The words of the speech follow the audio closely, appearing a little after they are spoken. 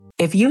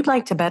If you'd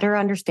like to better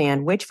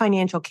understand which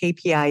financial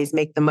KPIs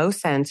make the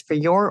most sense for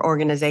your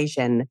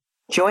organization,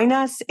 join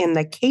us in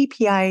the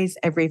KPIs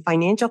every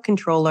financial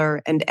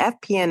controller and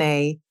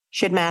FP&A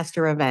should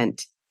master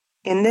event.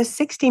 In this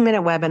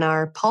 60-minute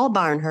webinar, Paul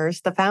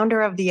Barnhurst, the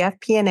founder of the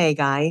FP&A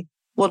Guy,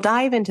 will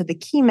dive into the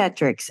key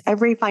metrics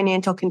every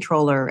financial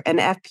controller and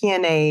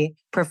FP&A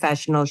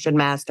professional should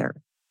master,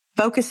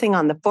 focusing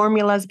on the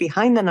formulas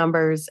behind the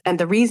numbers and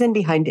the reason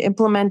behind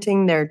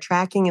implementing their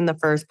tracking in the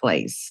first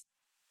place.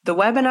 The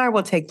webinar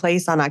will take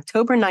place on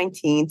October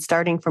 19th,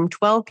 starting from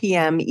 12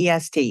 p.m.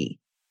 EST.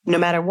 No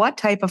matter what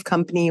type of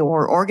company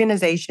or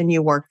organization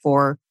you work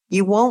for,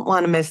 you won't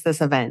want to miss this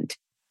event.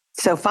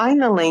 So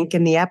find the link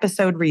in the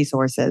episode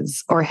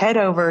resources or head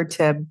over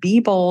to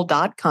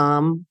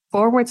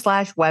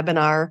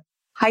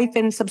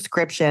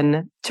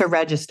bebold.com/webinar-subscription to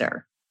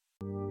register.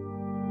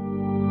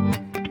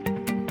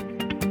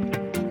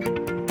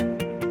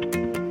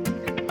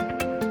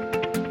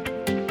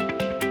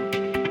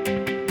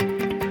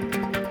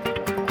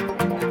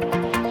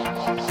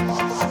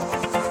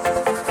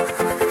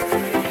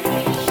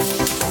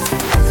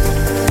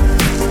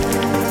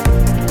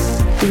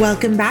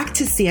 Welcome back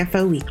to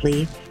CFO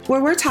Weekly,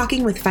 where we're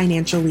talking with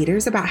financial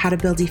leaders about how to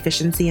build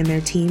efficiency in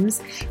their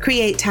teams,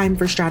 create time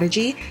for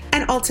strategy,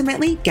 and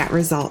ultimately get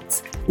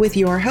results. With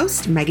your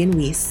host, Megan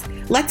Weiss.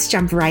 Let's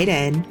jump right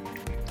in.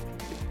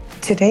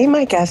 Today,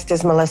 my guest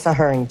is Melissa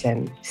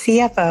Harrington,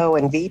 CFO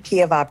and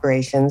VP of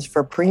Operations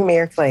for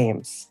Premier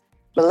Claims.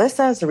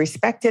 Melissa is a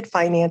respected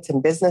finance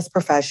and business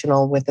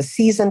professional with a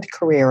seasoned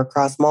career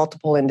across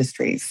multiple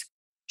industries.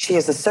 She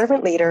is a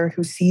servant leader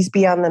who sees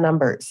beyond the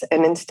numbers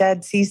and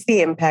instead sees the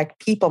impact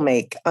people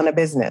make on a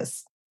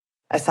business.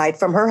 Aside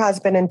from her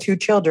husband and 2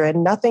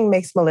 children, nothing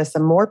makes Melissa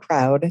more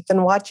proud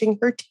than watching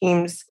her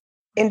team's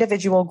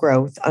individual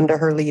growth under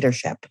her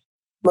leadership.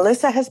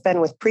 Melissa has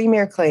been with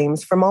Premier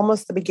Claims from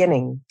almost the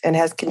beginning and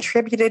has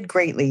contributed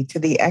greatly to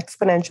the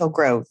exponential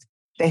growth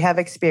they have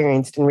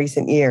experienced in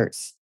recent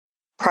years.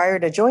 Prior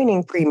to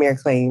joining Premier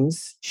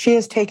Claims, she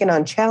has taken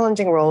on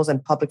challenging roles in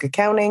public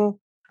accounting,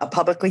 a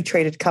publicly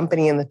traded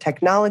company in the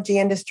technology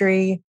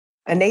industry,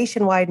 a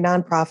nationwide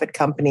nonprofit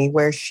company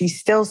where she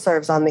still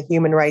serves on the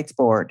Human Rights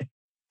Board,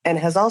 and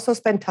has also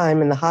spent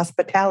time in the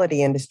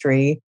hospitality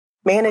industry,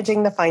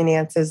 managing the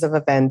finances of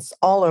events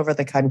all over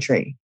the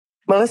country.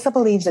 Melissa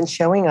believes in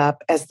showing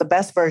up as the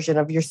best version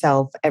of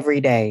yourself every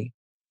day.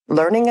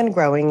 Learning and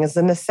growing is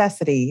a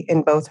necessity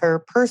in both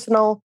her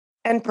personal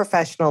and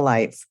professional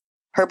life.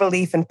 Her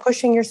belief in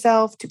pushing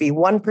yourself to be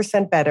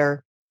 1%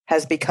 better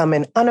has become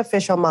an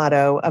unofficial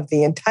motto of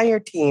the entire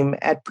team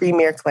at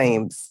Premier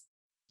Claims.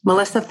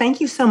 Melissa,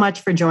 thank you so much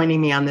for joining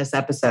me on this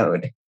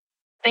episode.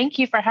 Thank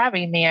you for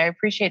having me. I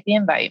appreciate the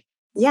invite.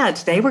 Yeah,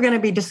 today we're going to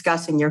be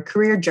discussing your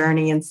career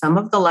journey and some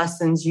of the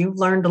lessons you've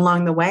learned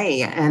along the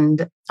way.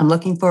 And I'm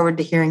looking forward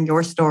to hearing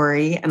your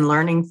story and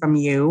learning from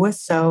you.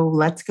 So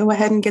let's go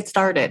ahead and get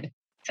started.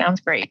 Sounds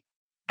great.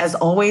 As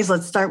always,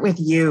 let's start with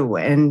you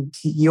and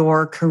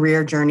your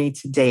career journey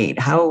to date.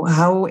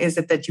 How is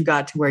it that you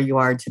got to where you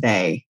are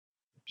today?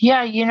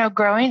 Yeah,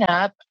 growing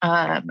up,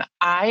 I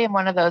am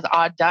one of those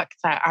odd ducks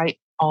that I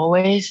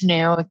always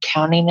knew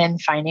accounting and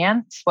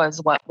finance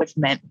was what was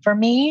meant for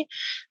me.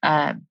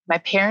 My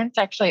parents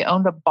actually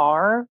owned a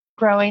bar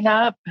growing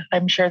up.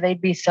 I'm sure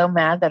they'd be so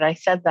mad that I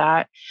said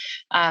that.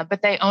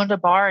 But they owned a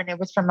bar, and it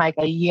was from like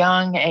a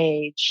young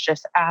age,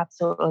 just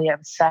absolutely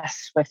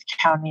obsessed with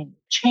counting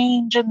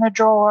change in the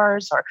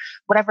drawers or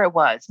whatever it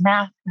was,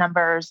 math,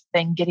 numbers.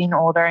 Then getting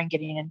older and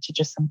getting into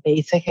just some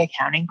basic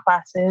accounting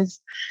classes,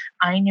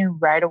 I knew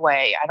right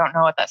away. I don't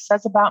know what that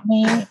says about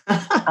me,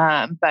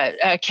 but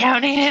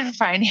accounting and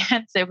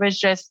finance, it was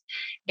just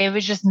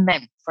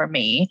meant for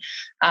me.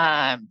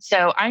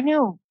 So I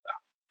knew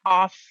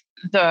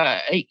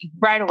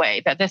right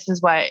away that this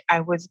is what I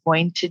was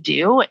going to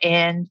do.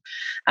 And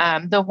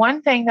the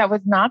one thing that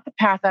was not the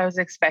path I was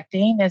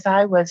expecting is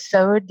I was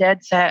so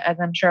dead set, as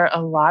I'm sure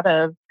a lot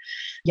of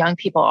young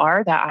people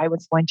are, that I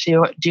was going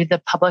to do the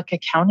public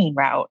accounting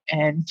route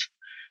and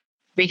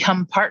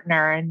become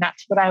partner. And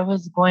that's what I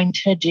was going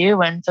to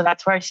do. And so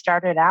that's where I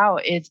started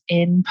out, is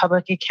in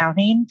public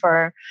accounting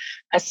for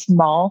a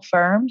small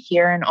firm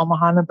here in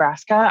Omaha,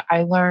 Nebraska.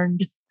 I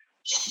learned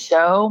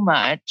so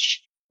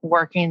much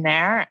working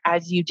there,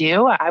 as you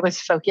do. I was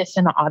focused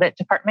in the audit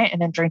department,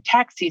 and then during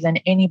tax season,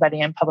 anybody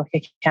in public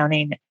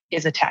accounting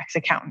is a tax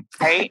accountant,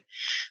 right?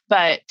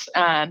 But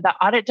the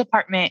audit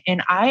department,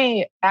 and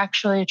I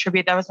actually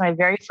attribute that was my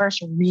very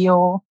first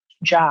real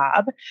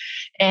job.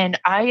 And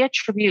I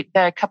attribute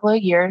the couple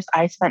of years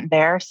I spent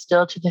there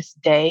still to this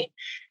day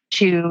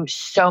to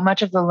so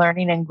much of the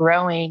learning and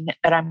growing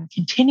that I'm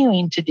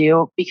continuing to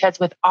do, because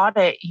with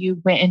audit,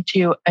 you went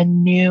into a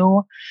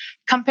new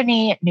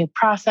company, new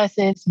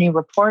processes, new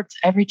reports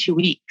every 2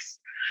 weeks.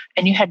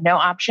 And you had no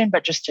option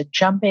but just to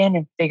jump in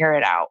and figure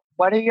it out.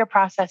 What are your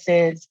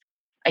processes?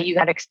 You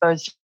got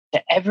exposed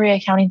to every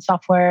accounting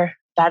software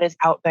that is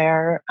out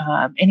there.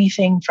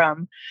 Anything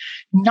from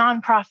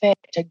nonprofit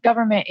to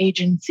government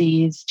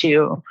agencies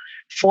to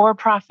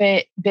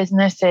for-profit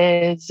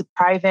businesses,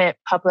 private,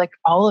 public,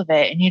 all of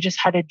it. And you just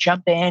had to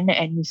jump in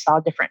and you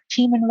saw different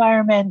team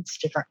environments,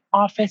 different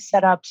office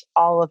setups,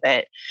 all of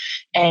it.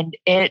 And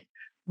it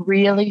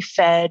really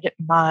fed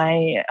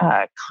my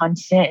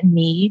constant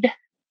need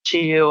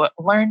to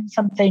learn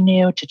something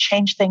new, to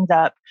change things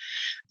up.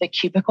 The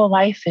cubicle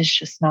life is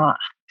just not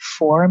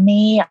for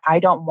me. I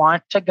don't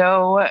want to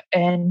go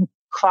and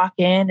clock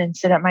in and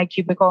sit at my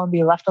cubicle and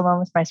be left alone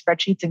with my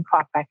spreadsheets and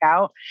clock back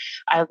out.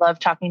 I love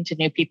talking to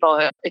new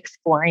people,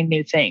 exploring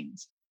new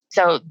things.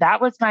 So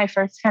that was my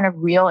first kind of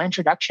real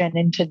introduction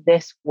into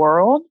this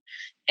world.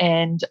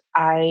 And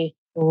I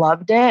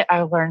loved it.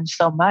 I learned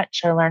so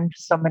much. I learned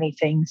so many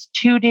things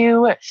to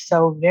do,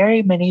 so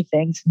very many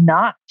things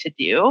not to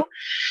do.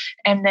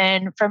 And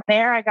then from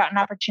there, I got an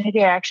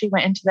opportunity. I actually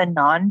went into the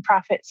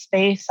nonprofit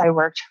space. I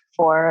worked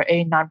for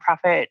a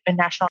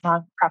national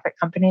nonprofit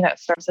company that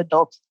serves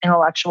adults,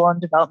 intellectual and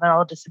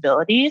developmental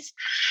disabilities.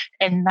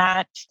 And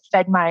that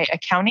fed my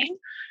accounting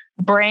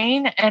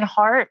brain and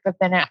heart, but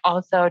then it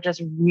also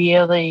just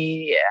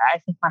really, I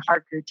think my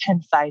heart grew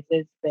 10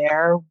 sizes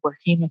there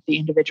working with the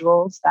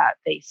individuals that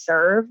they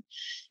serve.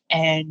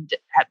 And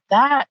at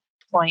that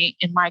point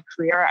in my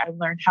career, I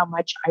learned how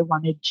much I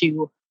wanted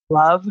to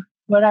love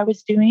what I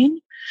was doing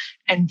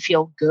and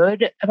feel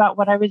good about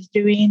what I was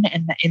doing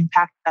and the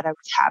impact that I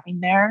was having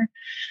there.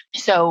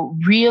 So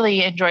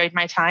really enjoyed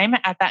my time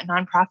at that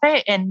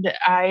nonprofit. And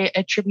I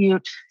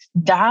attribute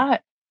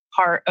that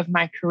part of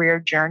my career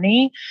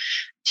journey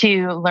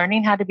to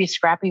learning how to be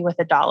scrappy with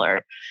a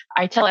dollar.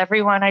 I tell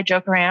everyone, I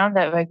joke around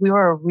that like we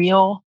were a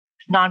real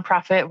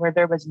nonprofit where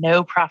there was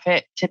no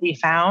profit to be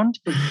found,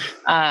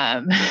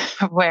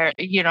 where,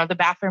 the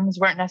bathrooms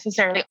weren't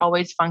necessarily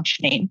always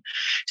functioning.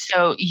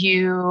 So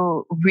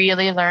you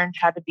really learned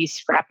how to be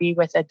scrappy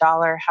with a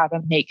dollar, how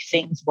to make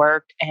things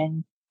work,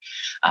 and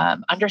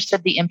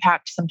understood the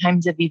impact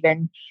sometimes of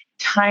even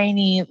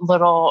tiny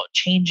little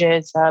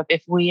changes of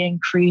if we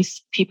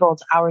increase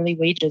people's hourly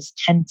wages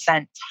 10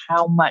 cents,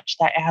 how much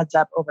that adds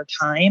up over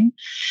time,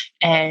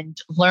 and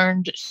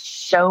learned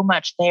so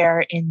much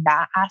there in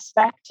that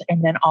aspect.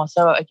 And then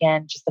also,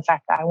 again, just the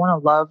fact that I want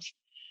to love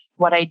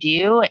what I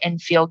do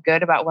and feel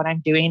good about what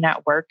I'm doing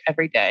at work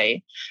every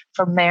day.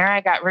 From there,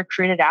 I got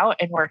recruited out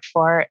and worked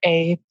for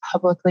a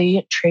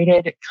publicly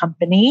traded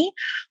company,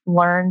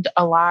 learned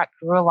a lot,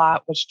 grew a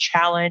lot, was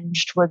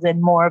challenged, was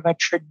in more of a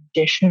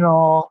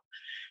traditional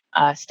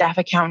staff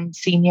accountant,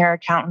 senior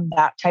accountant,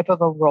 that type of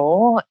a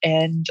role,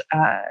 and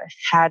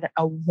had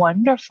a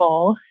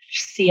wonderful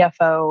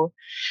CFO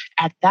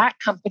at that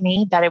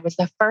company that it was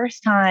the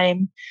first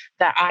time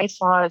that I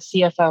saw a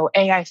CFO.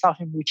 I saw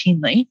him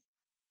routinely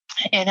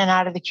in and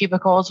out of the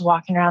cubicles,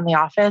 walking around the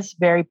office,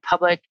 very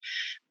public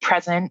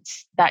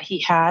presence that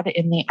he had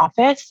in the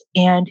office.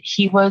 And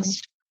he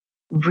was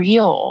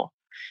real.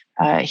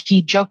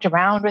 He joked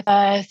around with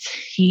us.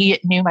 He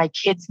knew my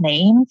kids'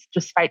 names,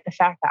 despite the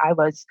fact that I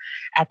was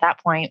at that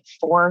point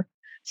 4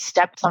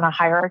 steps on a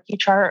hierarchy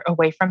chart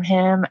away from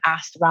him,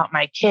 asked about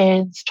my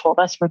kids, told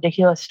us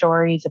ridiculous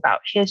stories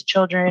about his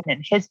children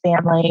and his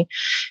family.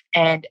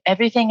 And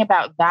everything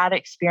about that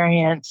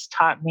experience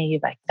taught me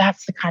like,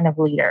 that's the kind of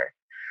leader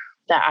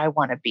that I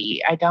want to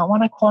be. I don't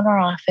want a corner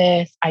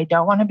office. I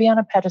don't want to be on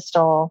a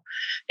pedestal.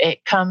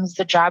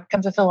 The job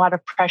comes with a lot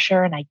of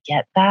pressure, and I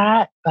get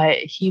that, but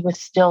he was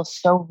still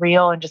so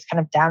real and just kind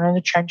of down in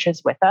the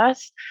trenches with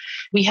us.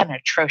 We had an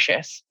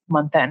atrocious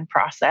month-end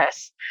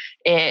process.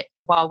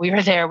 While we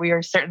were there, we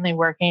were certainly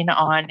working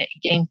on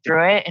getting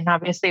through it. And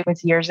obviously it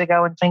was years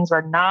ago when things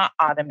were not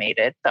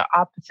automated, the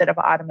opposite of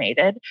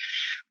automated,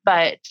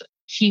 but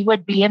he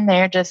would be in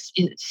there just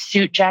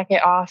suit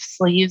jacket off,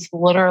 sleeves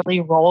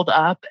literally rolled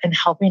up, and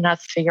helping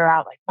us figure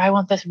out like, why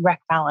won't this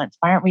rec balance?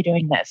 Why aren't we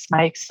doing this?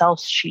 My Excel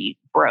sheet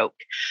broke.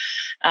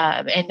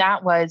 And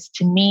that was,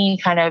 to me,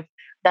 kind of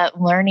that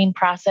learning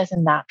process,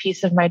 and that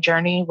piece of my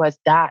journey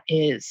that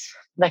is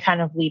the kind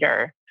of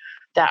leader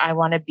that I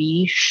want to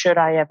be should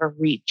I ever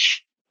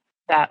reach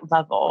that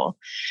level.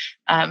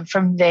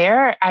 From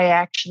there, I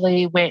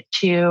actually went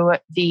to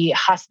the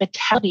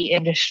hospitality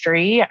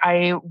industry.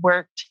 I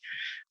worked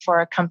for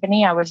a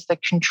company. I was the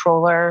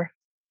controller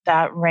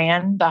that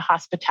ran the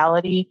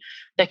hospitality,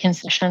 the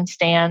concession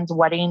stands,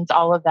 weddings,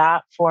 all of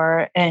that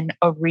for an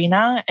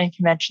arena and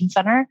convention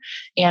center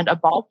and a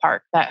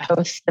ballpark that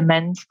hosts the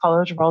Men's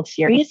College World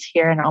Series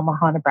here in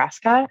Omaha,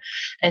 Nebraska.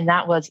 And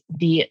that was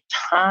the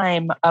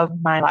time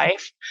of my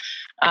life.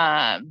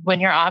 When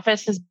your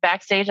office is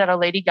backstage at a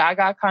Lady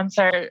Gaga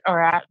concert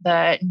or at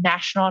the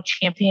national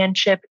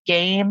championship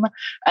game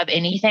of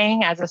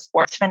anything, as a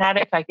sports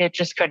fanatic, like it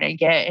just couldn't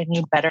get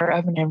any better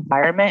of an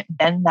environment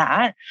than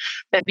that.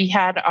 But we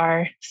had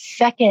our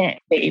second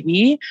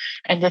baby.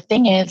 And the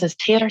thing is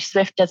Taylor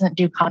Swift doesn't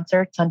do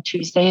concerts on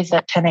Tuesdays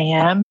at 10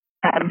 a.m.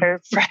 They're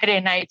Friday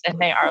nights, and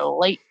they are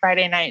late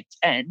Friday nights.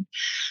 And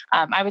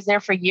I was there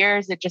for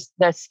years.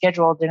 The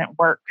schedule didn't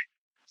work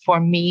for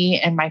me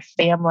and my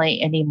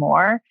family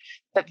anymore.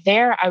 But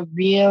there I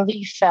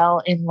really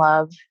fell in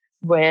love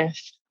with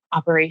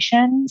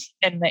operations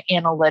and the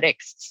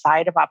analytics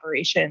side of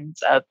operations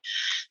of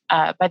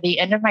by the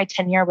end of my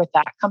tenure with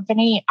that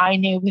company, I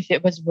knew if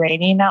it was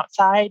raining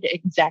outside,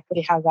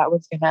 exactly how that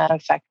was going to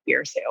affect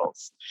beer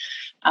sales.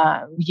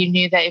 You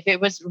knew that if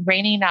it was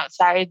raining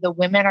outside, the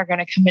women are going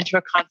to come into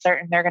a concert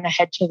and they're going to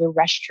head to the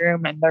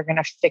restroom and they're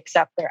going to fix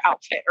up their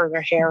outfit or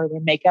their hair or their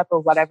makeup or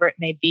whatever it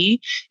may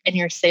be. And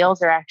your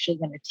sales are actually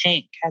going to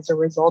tank as a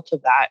result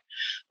of that.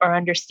 Or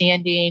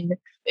understanding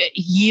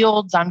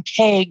yields on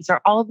kegs or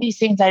all of these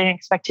things I didn't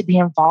expect to be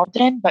involved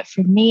in. But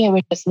for me, it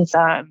was just this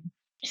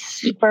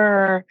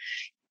super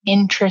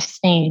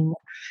interesting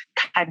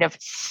kind of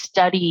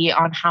study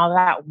on how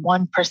that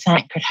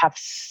 1% could have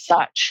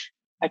such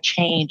a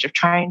change of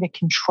trying to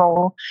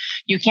control.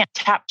 You can't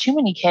tap too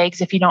many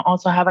kegs if you don't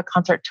also have a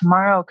concert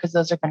tomorrow because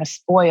those are going to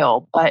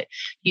spoil, but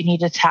you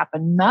need to tap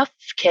enough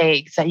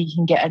kegs that you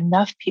can get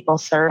enough people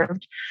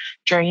served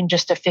during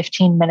just a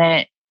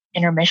 15-minute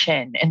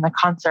intermission in the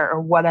concert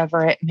or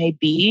whatever it may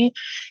be,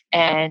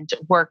 and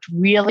worked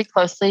really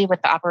closely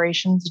with the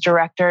operations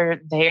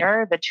director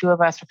there. The two of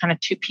us were kind of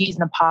two peas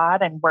in a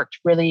pod and worked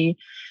really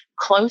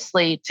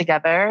closely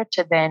together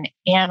to then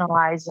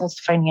analyze those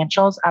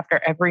financials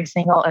after every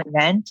single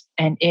event.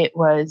 And that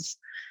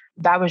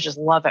was just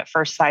love at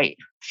first sight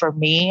for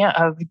me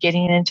of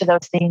getting into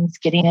those things,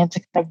 getting into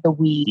kind of the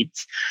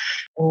weeds.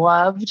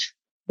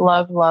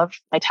 Loved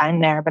my time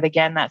there. But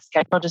again, that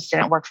schedule just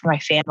didn't work for my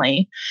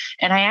family.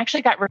 And I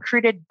actually got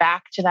recruited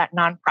back to that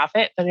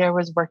nonprofit that I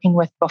was working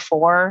with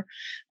before.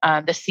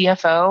 The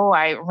CFO,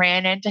 I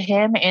ran into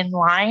him in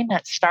line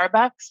at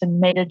Starbucks and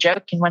made a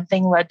joke, and one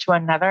thing led to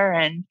another.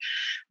 And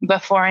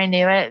before I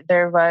knew it,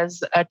 there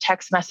was a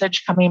text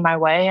message coming my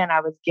way and I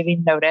was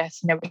giving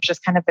notice. And it was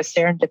just kind of a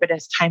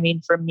serendipitous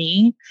timing for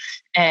me.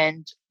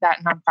 And that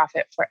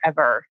nonprofit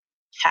forever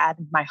had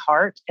my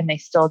heart, and they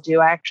still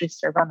do. I actually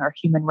serve on our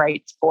human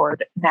rights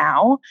board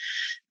now,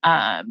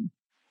 and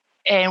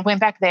went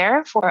back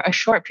there for a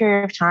short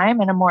period of time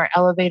in a more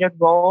elevated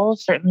role,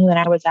 certainly than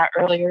I was at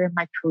earlier in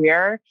my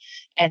career,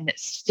 and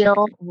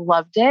still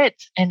loved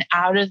it. And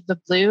out of the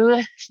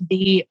blue,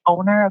 the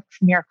owner of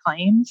Premier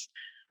Claims,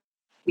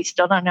 we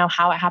still don't know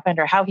how it happened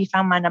or how he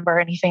found my number or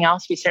anything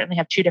else. We certainly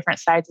have two different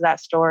sides of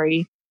that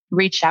story.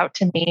 Reached out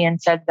to me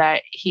and said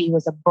that he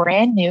was a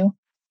brand new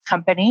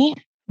company,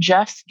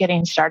 just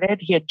getting started.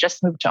 He had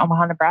just moved to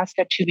Omaha,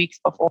 Nebraska 2 weeks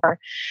before.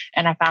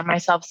 And I found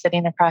myself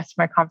sitting across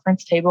from a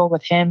conference table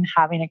with him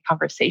having a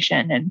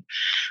conversation. And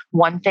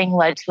one thing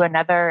led to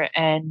another.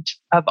 And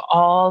of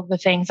all the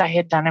things I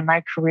had done in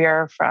my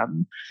career,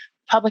 from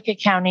public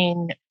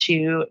accounting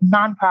to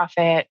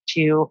nonprofit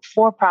to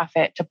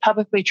for-profit to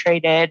publicly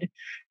traded,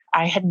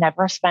 I had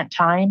never spent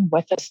time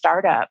with a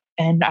startup.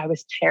 And I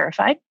was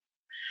terrified,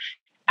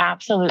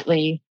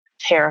 absolutely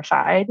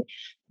terrified.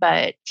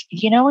 But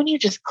when you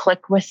just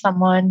click with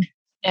someone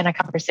in a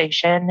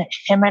conversation,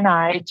 him and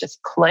I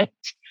just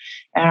clicked.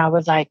 And I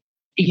was like,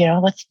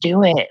 let's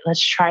do it.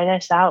 Let's try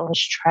this out.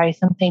 Let's try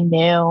something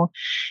new.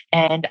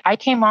 And I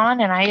came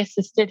on and I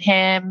assisted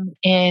him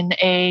in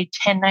a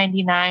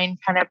 1099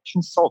 kind of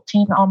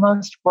consulting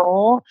almost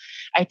role.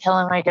 I tell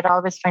him I did all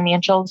of his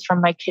financials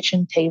from my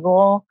kitchen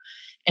table.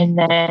 And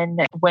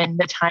then when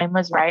the time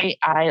was right,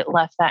 I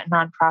left that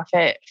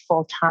nonprofit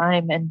full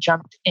time and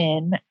jumped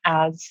in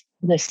as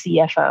the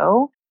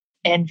CFO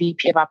and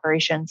VP of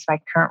operations, my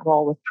current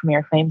role with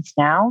Premier Claims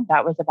now.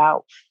 That was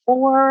about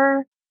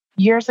 4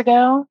 years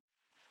ago.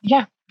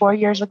 Yeah, 4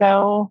 years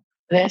ago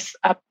this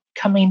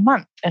upcoming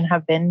month, and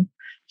have been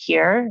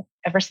here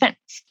ever since.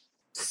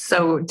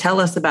 So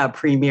tell us about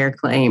Premier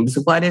Claims.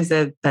 What is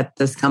it that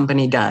this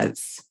company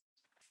does?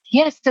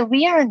 Yes, so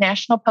we are a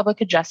national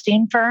public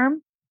adjusting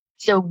firm.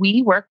 So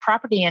we work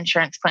property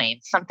insurance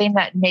claims, something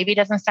that maybe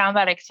doesn't sound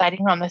that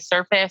exciting on the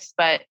surface,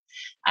 but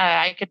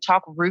I could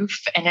talk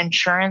roof and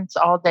insurance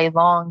all day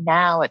long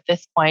now at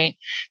this point.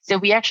 So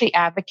we actually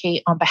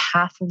advocate on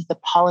behalf of the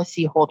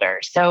policyholder.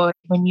 So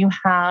when you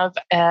have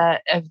a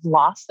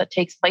loss that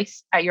takes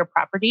place at your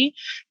property,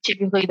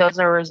 typically those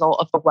are a result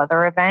of a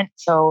weather event.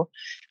 So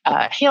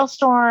a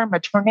hailstorm, a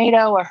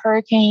tornado, a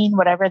hurricane,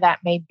 whatever that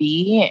may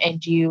be,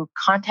 and you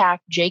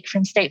contact Jake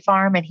from State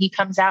Farm and he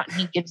comes out and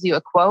he gives you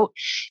a quote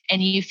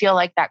and you feel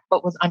like that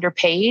quote was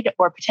underpaid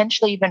or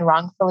potentially even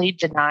wrongfully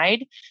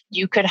denied,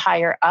 you could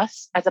hire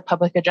us as a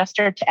public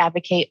adjuster to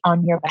advocate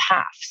on your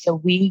behalf. So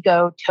we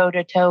go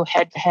toe-to-toe,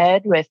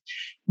 head-to-head with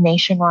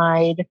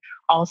Nationwide,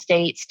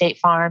 Allstate, State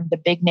Farm, the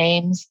big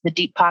names, the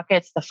deep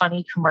pockets, the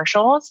funny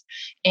commercials,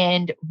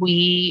 and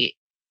we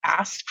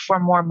ask for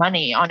more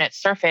money on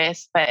its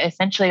surface, but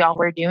essentially all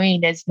we're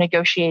doing is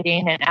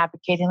negotiating and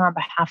advocating on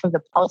behalf of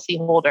the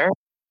policyholder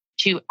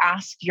to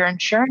ask your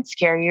insurance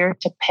carrier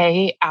to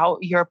pay out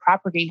your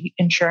property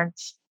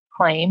insurance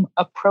claim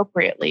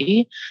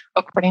appropriately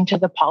according to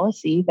the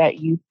policy that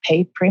you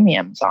pay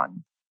premiums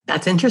on.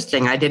 That's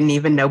interesting. I didn't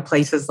even know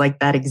places like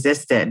that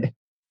existed.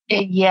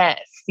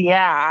 Yes.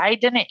 Yeah, I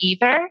didn't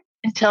either.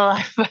 until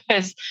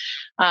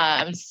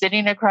I was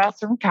sitting across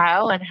from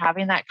Kyle and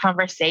having that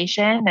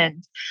conversation.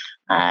 And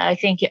I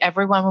think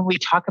everyone, when we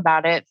talk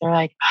about it, they're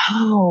like,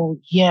 oh,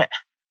 yeah,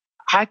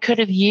 I could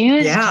have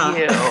used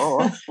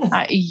you.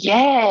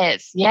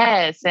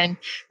 Yes. And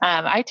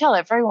I tell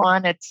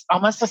everyone it's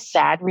almost a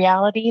sad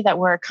reality that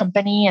we're a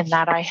company and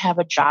that I have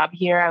a job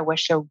here. I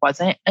wish there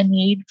wasn't a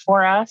need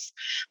for us,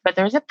 but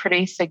there's a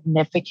pretty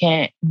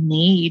significant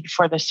need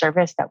for the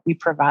service that we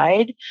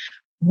provide.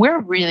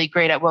 We're really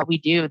great at what we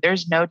do.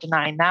 There's no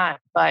denying that.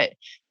 But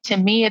to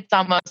me, it's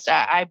almost,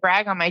 I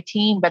brag on my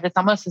team, but it's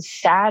almost a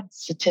sad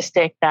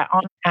statistic that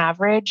on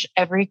average,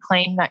 every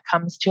claim that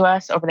comes to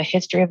us over the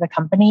history of the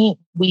company,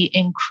 we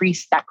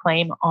increase that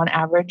claim on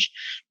average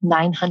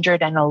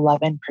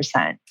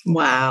 911%.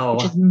 Wow.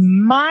 Which is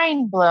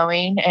mind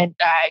blowing. And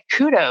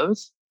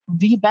kudos,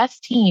 the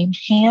best team,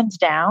 hands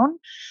down.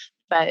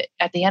 But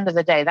at the end of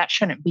the day, that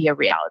shouldn't be a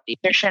reality.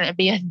 There shouldn't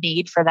be a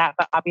need for that,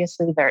 but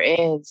obviously there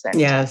is. And,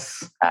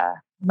 yes.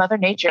 Mother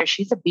Nature,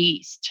 she's a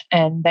beast,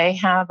 and they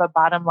have a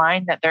bottom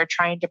line that they're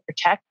trying to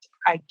protect.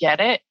 I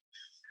get it.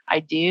 I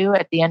do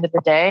at the end of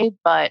the day,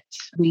 but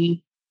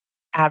we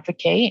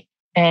advocate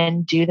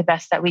and do the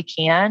best that we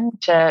can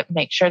to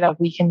make sure that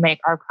we can make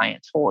our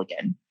clients whole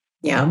again.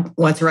 Yeah.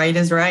 What's right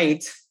is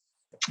right.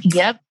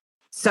 Yep.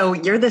 So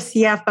you're the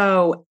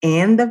CFO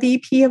and the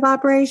VP of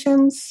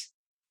operations?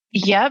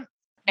 Yep.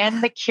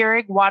 And the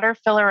Keurig water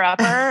filler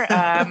upper,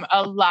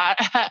 a lot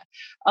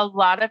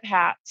of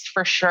hats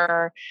for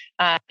sure.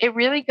 It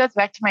really goes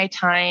back to my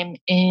time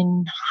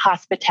in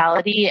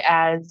hospitality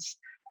as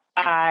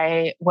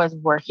I was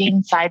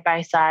working side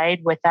by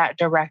side with that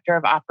director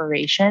of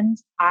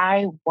operations.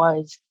 I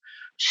was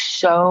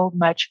so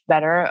much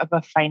better of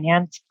a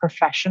finance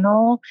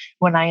professional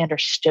when I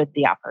understood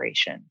the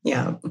operation.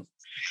 Yeah.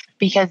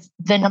 Because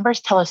the numbers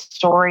tell a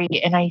story.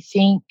 And I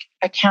think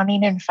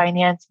accounting and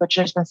finance, which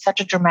there's been such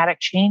a dramatic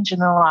change in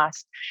the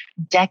last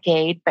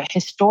decade, but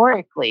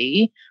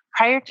historically,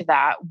 prior to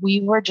that,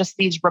 we were just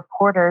these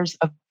reporters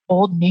of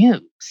old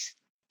news,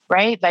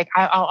 right? Like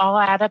I'll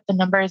add up the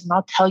numbers and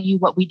I'll tell you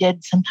what we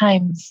did.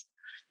 Sometimes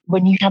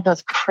when you have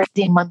those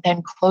crazy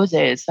month-end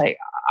closes, like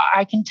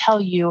I can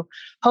tell you,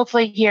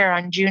 hopefully here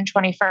on June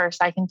 21st,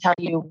 I can tell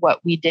you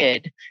what we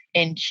did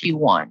in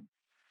Q1.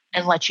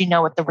 And let you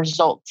know what the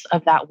results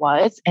of that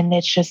was. And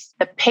it's just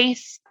the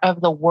pace of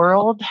the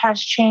world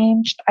has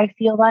changed, I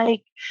feel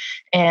like.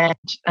 And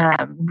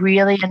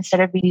really,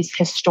 instead of these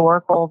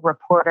historical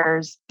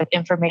reporters with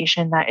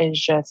information that is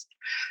just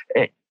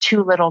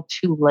too little,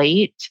 too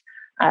late,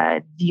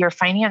 your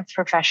finance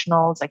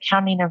professionals,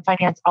 accounting and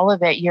finance, all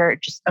of it, you're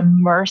just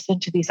immersed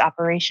into these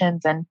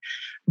operations. And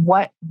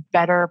what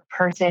better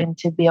person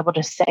to be able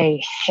to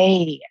say,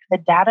 hey, the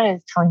data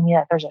is telling me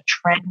that there's a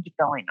trend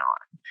going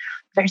on.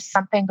 There's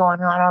something going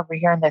on over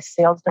here in the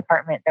sales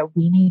department that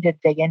we need to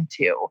dig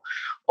into.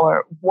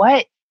 Or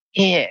what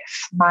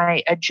if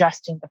my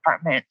adjusting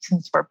department,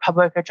 since we're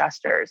public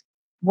adjusters,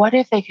 what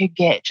if they could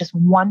get just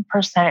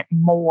 1%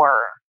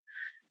 more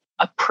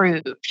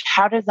approved?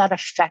 How does that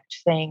affect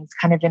things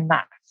kind of in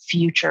that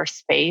future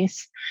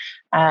space?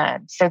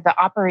 So the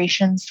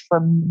operations for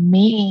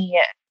me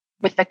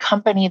with the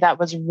company that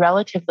was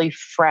relatively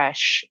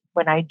fresh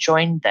when I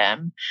joined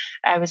them,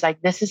 I was like,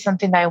 this is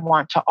something that I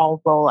want to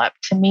all roll up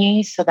to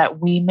me so that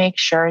we make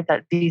sure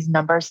that these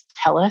numbers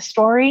tell a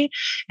story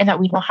and that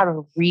we know how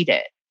to read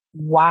it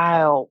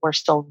while we're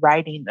still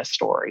writing the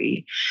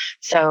story.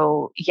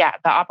 So yeah,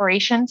 the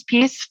operations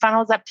piece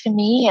funnels up to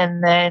me,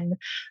 and then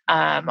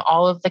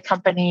all of the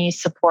company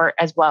support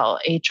as well,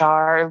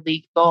 HR,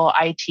 legal,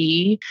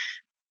 IT,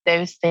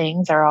 those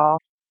things are all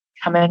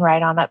coming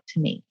right on up to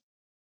me.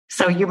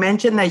 So you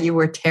mentioned that you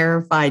were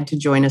terrified to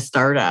join a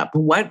startup.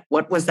 What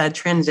was that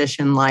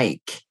transition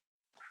like?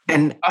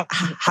 And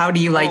how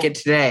do you like it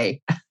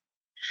today?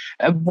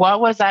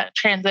 What was that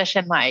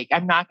transition like?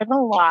 I'm not going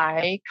to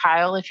lie,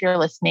 Kyle, if you're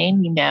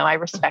listening, you know I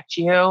respect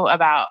you.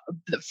 About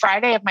the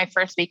Friday of my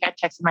first week, I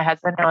texted my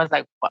husband and I was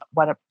like,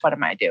 what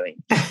am I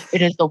doing?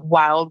 It is the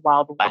wild,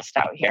 wild west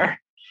out here.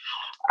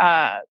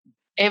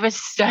 It was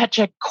such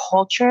a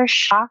culture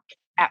shock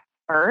at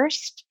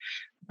first.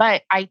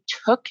 But I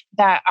took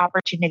that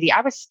opportunity.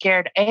 I was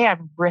scared.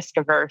 I'm risk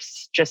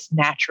averse just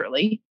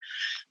naturally.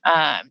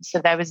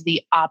 So that was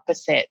the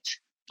opposite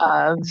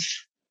of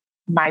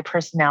my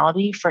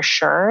personality for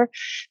sure.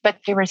 But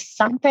there was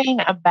something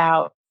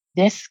about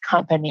this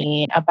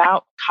company,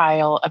 about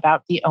Kyle,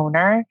 about the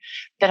owner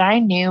that I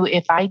knew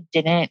if I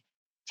didn't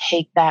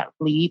take that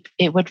leap,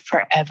 it would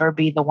forever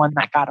be the one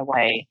that got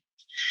away.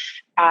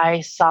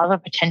 I saw the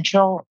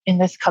potential in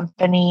this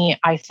company.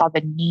 I saw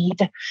the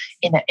need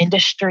in the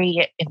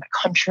industry, in the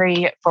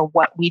country for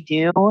what we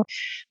do.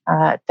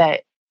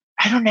 That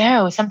I don't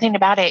know, something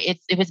about it.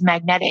 It was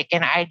magnetic,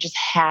 and I just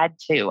had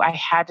to. I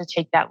had to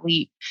take that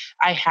leap.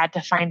 I had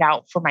to find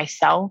out for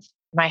myself.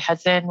 My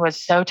husband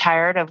was so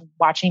tired of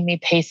watching me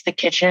pace the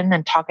kitchen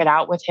and talk it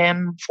out with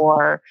him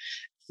for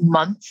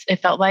months,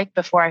 it felt like,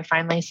 before I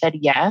finally said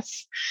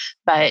yes.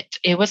 But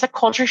it was a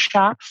culture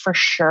shock for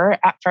sure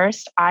at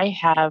first. I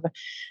have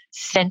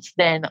since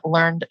then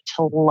learned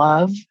to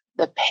love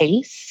the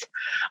pace.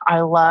 I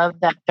love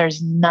that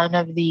there's none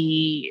of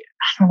the,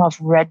 I don't know if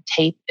red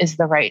tape is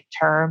the right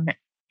term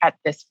at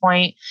this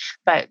point,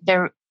 but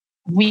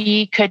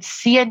we could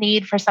see a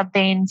need for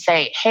something,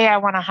 say, hey, I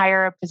want to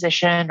hire a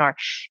position, or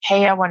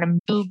hey, I want to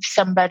move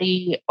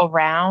somebody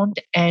around,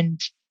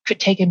 and could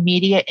take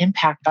immediate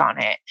impact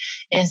on it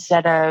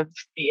instead of,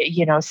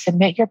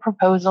 submit your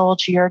proposal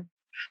to your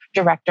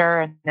director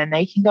and then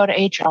they can go to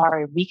HR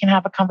and we can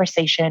have a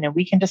conversation and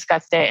we can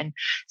discuss it and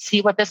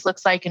see what this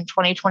looks like in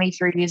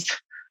 2023's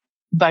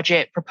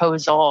budget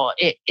proposal.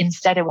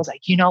 Instead, it was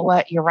like, you know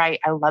what, you're right,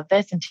 I love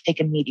this, and to take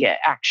immediate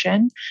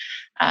action.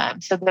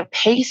 So the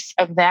pace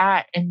of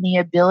that and the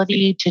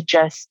ability to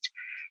just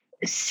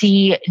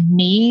see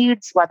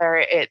needs, whether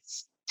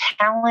it's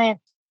talent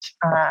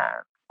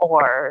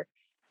or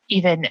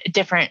even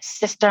different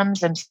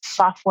systems and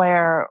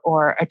software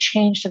or a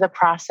change to the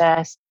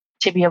process,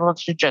 to be able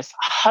to just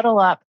huddle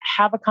up,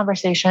 have a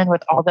conversation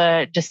with all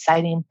the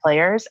deciding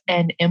players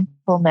and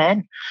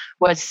implement,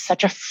 was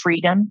such a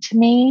freedom to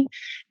me.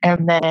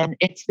 And then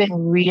it's been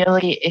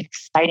really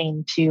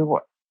exciting to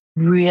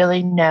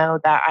really know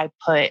that I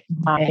put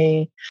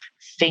my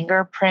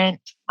fingerprint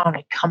on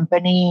a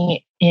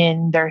company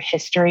in their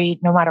history,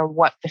 no matter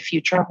what the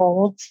future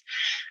holds,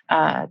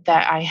 that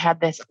I had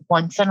this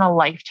once in a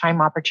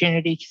lifetime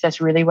opportunity, because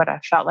that's really what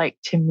it felt like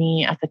to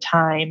me at the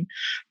time,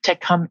 to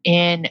come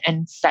in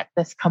and set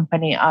this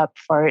company up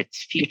for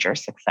its future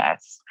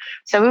success.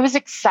 So it was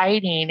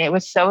exciting. It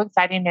was so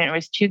exciting, and it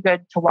was too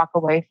good to walk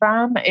away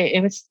from.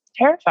 It was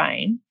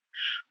terrifying.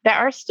 There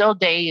are still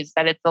days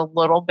that it's a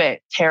little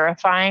bit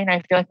terrifying. I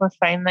feel like we're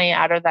finally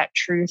out of that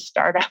true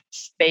startup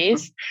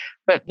space,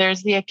 but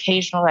there's the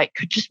occasional, like,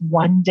 could just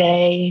one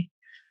day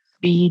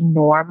be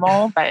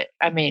normal? But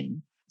I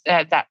mean,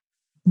 that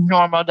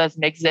normal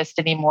doesn't exist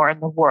anymore,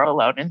 and we're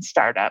alone in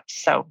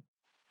startups. So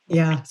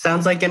yeah,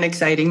 sounds like an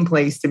exciting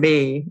place to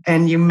be.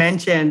 And you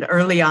mentioned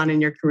early on in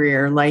your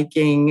career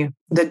liking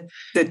the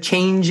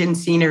change in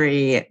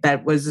scenery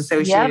that was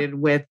associated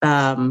with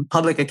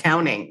public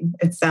accounting.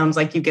 It sounds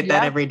like you get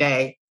that every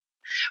day.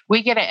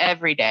 We get it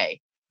every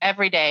day.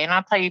 Every day. And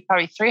I'll tell you,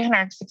 probably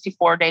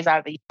 364 days out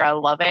of the year, I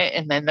love it.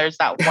 And then there's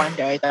that one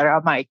day that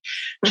I'm like,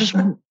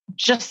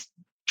 just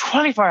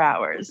 24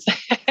 hours.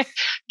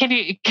 Can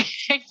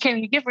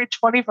you give me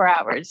 24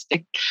 hours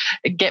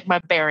to get my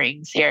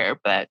bearings here?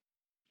 But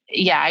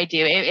yeah, I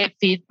do. It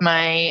feeds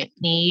my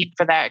need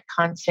for that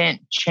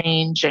constant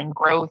change and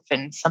growth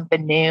and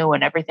something new,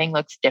 and everything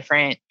looks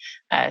different.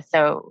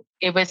 So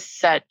it was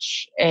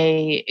such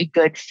a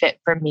good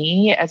fit for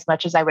me. As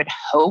much as I would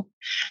hope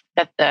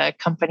that the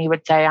company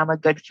would say I'm a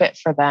good fit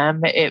for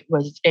them,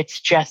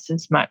 it's just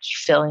as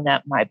much filling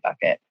up my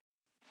bucket.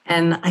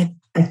 And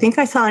I think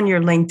I saw on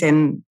your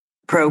LinkedIn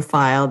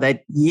profile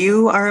that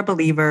you are a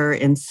believer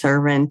in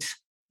servant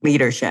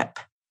leadership.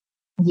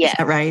 Yes. Is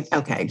that right?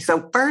 Okay.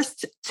 So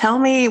first, tell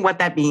me what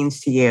that means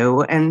to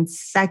you. And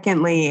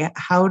secondly,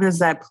 how does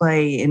that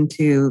play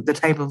into the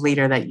type of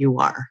leader that you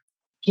are?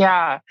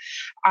 Yeah,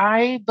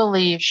 I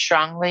believe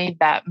strongly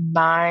that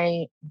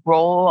my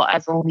role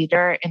as a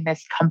leader in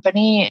this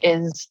company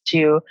is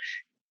to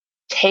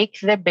take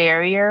the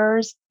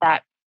barriers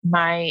that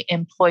my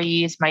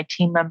employees, my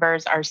team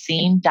members are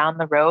seeing down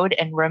the road,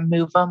 and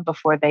remove them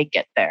before they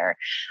get there.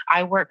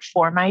 I work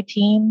for my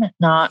team,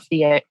 not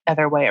the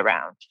other way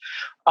around.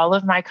 All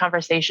of my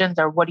conversations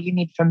are, what do you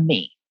need from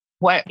me?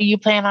 What do you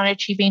plan on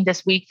achieving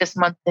this week, this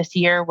month, this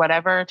year,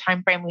 whatever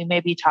timeframe we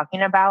may be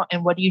talking about?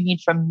 And what do you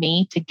need from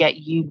me to get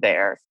you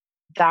there?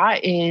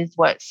 That is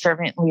what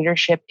servant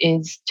leadership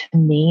is to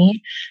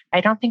me.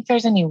 I don't think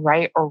there's any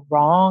right or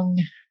wrong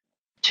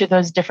to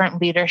those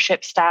different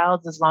leadership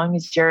styles, as long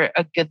as you're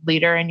a good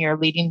leader and you're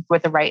leading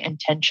with the right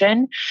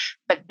intention.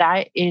 But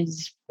that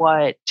is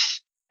what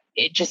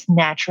it just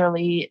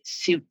naturally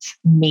suits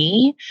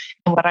me.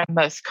 And what I'm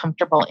most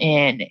comfortable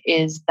in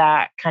is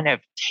that kind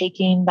of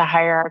taking the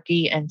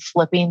hierarchy and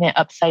flipping it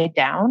upside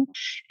down.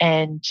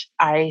 And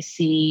I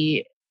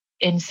see,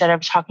 instead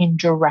of talking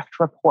direct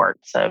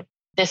reports of,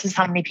 this is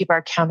how many people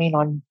are counting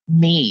on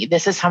me,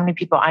 this is how many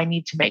people I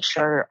need to make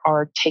sure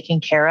are taken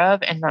care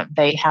of and that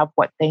they have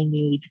what they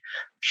need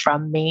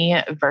from me,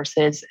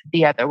 versus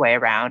the other way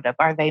around of,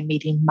 are they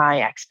meeting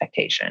my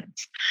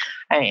expectations?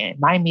 I mean,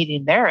 am I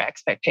meeting their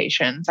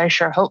expectations? I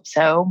sure hope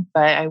so,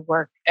 but I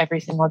work every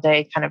single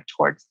day kind of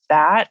towards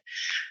that,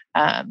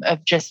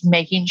 of just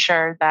making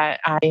sure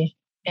that I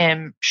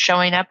am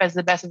showing up as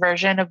the best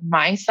version of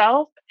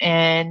myself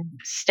and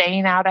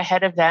staying out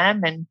ahead of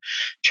them, and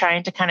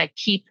trying to kind of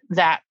keep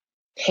that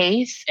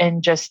pace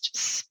and just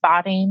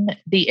spotting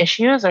the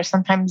issues. Or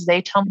sometimes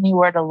they tell me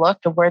where to look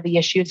and where the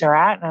issues are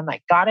at. And I'm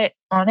like, got it,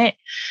 on it.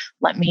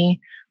 Let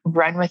me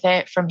run with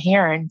it from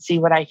here and see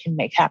what I can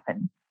make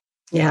happen.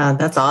 Yeah,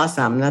 that's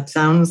awesome. That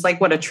sounds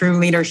like what a true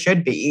leader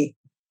should be.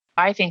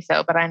 I think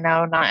so, but I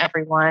know not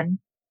everyone.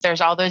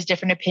 there's all those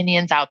different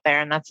opinions out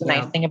there. And that's the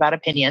nice thing about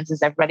opinions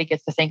is everybody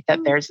gets to think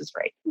that theirs is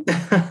right.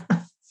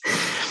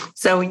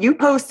 So you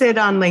posted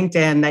on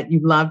LinkedIn that you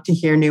love to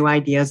hear new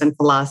ideas and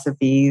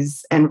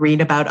philosophies and read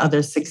about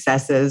others'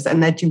 successes,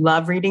 and that you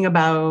love reading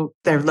about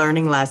their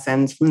learning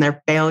lessons from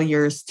their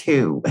failures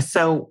too.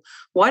 So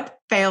what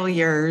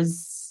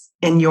failures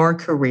in your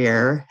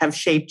career have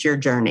shaped your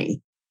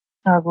journey?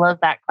 I love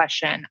that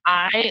question.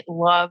 I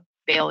love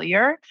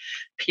failure,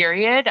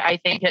 period. I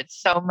think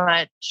it's so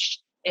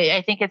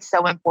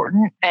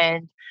important.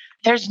 And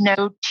there's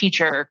no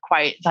teacher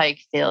quite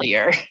like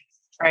failure.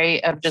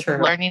 Right? Of just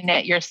learning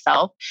it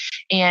yourself.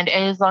 And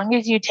as long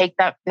as you take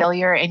that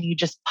failure and you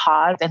just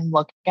pause and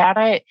look at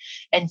it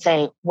and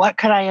say, what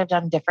could I have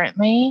done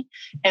differently?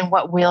 And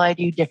what will I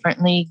do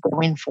differently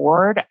going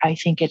forward? I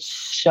think it's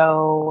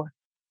so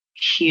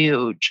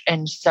huge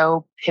and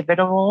so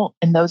pivotal.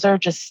 And those are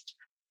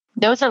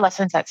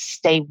lessons that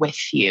stay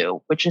with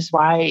you, which is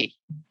why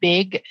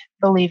big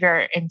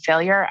believer in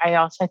failure. I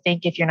also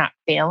think if you're not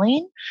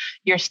failing,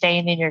 you're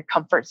staying in your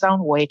comfort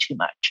zone way too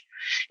much.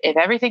 If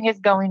everything is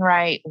going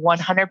right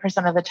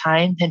 100% of the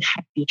time, then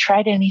have you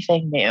tried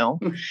anything new?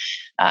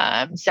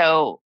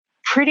 So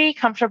pretty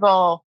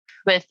comfortable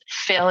with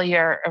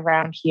failure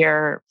around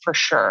here for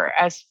sure.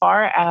 As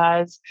far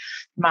as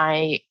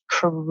my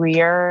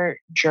career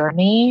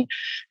journey,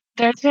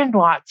 there's been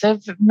lots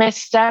of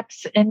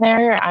missteps in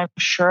there. I'm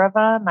sure of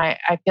them.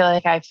 I feel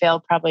like I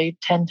fail probably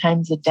 10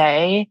 times a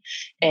day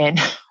in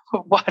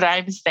what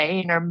I'm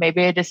saying, or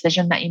maybe a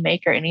decision that you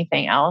make or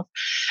anything else.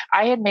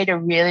 I had made a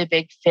really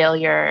big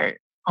failure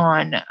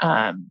on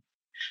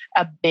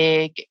a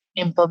big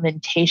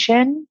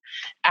implementation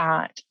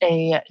at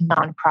a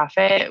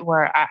nonprofit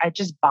where I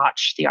just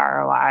botched the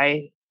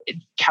ROI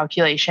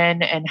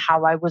calculation and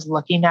how I was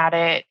looking at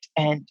it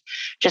and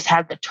just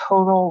had the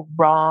total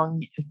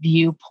wrong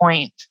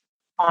viewpoint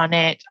on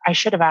it. I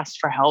should have asked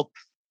for help.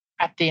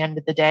 At the end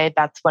of the day,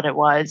 that's what it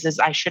was, is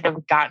I should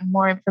have gotten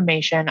more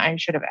information. I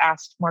should have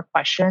asked more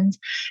questions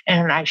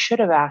and I should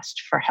have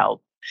asked for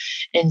help.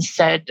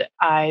 Instead,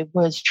 I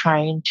was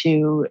trying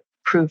to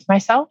prove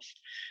myself.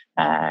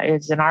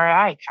 It's an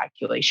ROI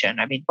calculation.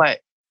 I mean,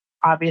 but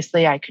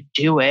obviously I could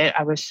do it.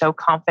 I was so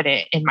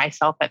confident in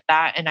myself at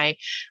that. And I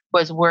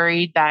was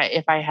worried that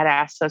if I had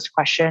asked those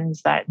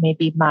questions, that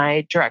maybe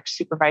my direct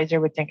supervisor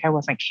would think I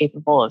wasn't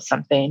capable of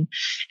something.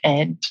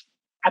 And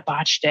I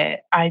botched it.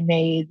 I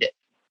made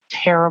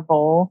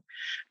terrible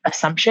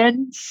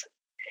assumptions.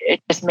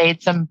 It just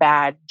made some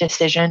bad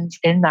decisions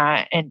in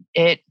that. And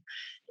it,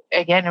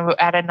 again,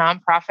 at a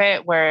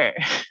nonprofit where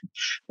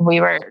we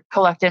were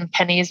collecting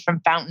pennies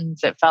from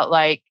fountains, it felt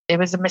like it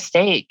was a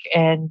mistake.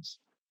 And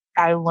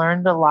I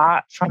learned a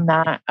lot from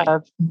that,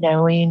 of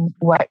knowing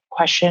what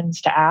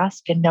questions to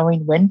ask and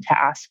knowing when to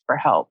ask for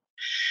help.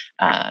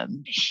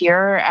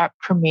 Here at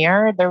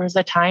Premier, there was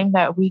a time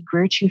that we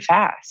grew too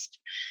fast,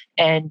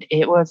 and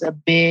it was a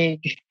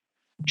big,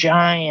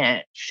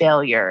 giant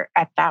failure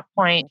at that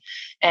point,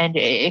 and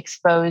it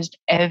exposed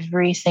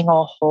every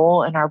single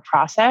hole in our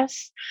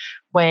process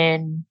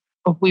when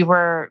we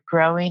were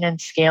growing and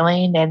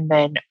scaling, and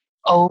then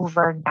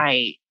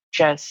overnight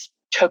just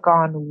took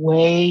on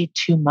way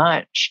too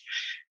much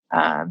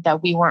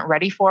that we weren't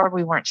ready for,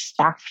 we weren't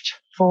staffed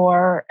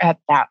for at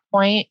that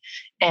point,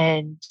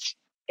 and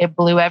it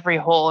blew every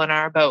hole in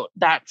our boat,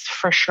 that's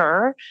for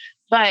sure.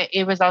 But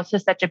it was also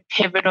such a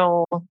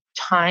pivotal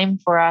time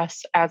for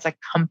us as a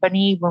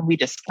company when we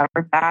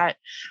discovered that.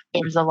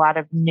 There was a lot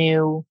of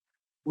new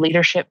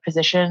leadership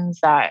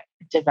positions that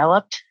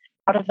developed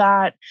out of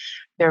that.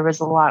 There was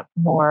a lot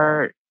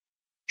more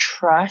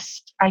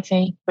trust, I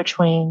think,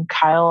 between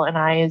Kyle and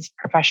I's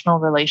professional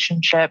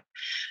relationship.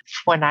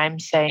 When I'm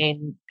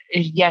saying,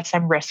 yes,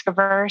 I'm risk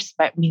averse,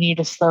 but we need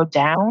to slow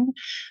down,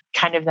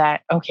 kind of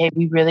that, okay,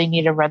 we really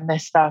need to run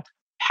this stuff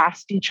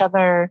past each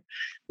other.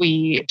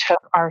 We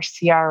took our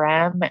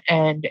CRM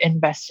and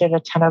invested a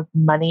ton of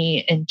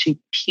money into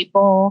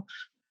people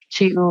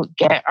to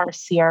get our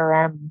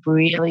CRM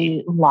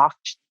really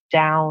locked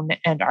down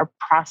and our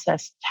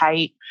process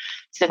tight,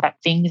 so that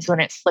things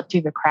wouldn't slip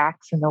through the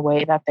cracks in the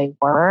way that they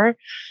were.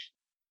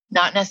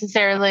 Not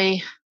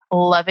necessarily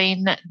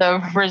loving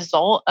the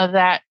result of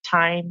that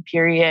time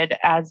period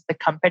as the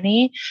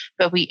company,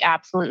 but we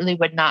absolutely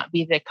would not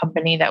be the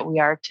company that we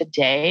are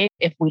today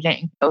if we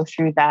didn't go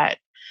through that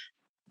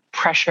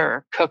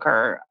pressure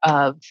cooker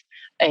of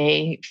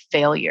a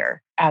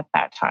failure at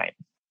that time.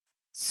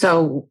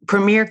 So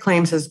Premier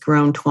Claims has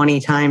grown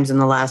 20 times in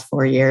the last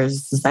 4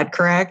 years. Is that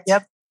correct?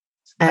 Yep.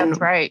 That's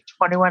right.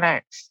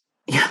 21x.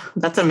 Yeah,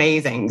 that's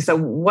amazing. So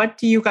what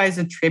do you guys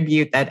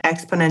attribute that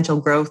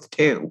exponential growth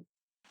to?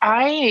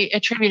 I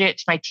attribute it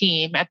to my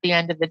team at the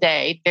end of the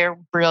day. They're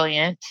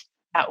brilliant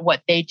at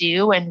what they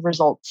do, and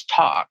results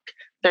talk.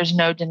 There's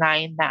no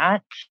denying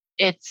that.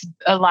 It's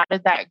a lot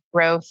of that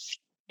growth.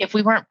 If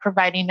we weren't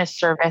providing a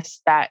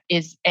service that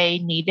is A,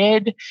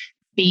 needed,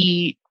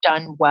 B,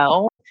 done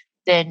well,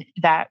 then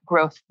that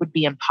growth would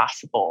be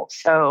impossible.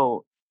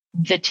 So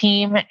the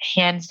team,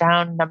 hands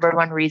down, number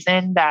one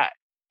reason that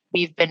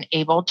we've been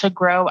able to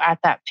grow at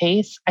that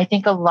pace. I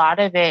think a lot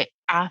of it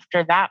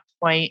after that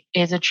point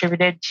is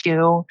attributed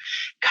to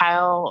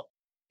Kyle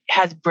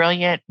has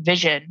brilliant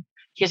vision.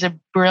 He has a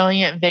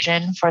brilliant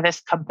vision for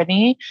this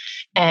company,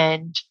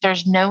 and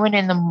there's no one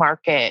in the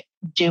market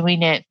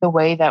doing it the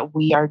way that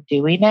we are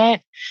doing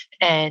it.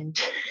 And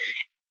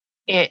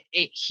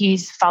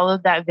he's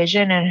followed that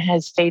vision and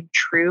has stayed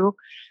true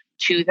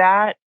to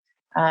that.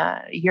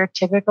 Your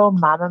typical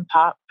mom and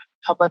pop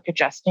public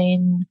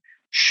adjusting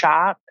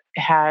shop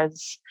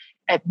has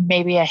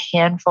maybe a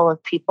handful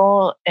of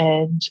people,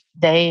 and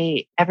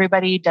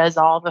everybody does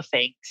all the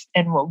things.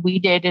 And what we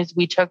did is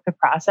we took the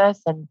process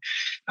and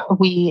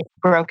we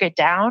broke it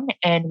down,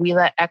 and we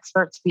let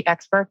experts be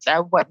experts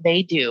at what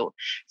they do.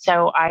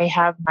 So I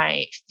have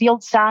my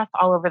field staff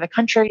all over the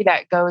country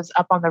that goes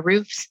up on the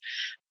roofs.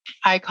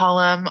 I call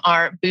them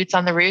our boots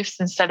on the roofs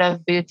instead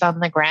of boots on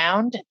the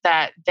ground,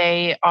 that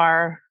they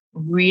are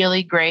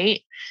really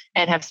great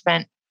and have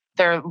spent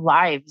their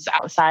lives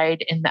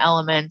outside in the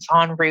elements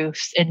on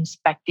roofs,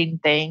 inspecting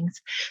things.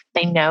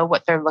 They know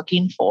what they're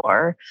looking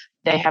for.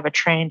 They have a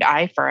trained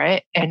eye for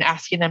it, and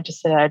asking them to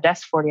sit at a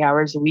desk 40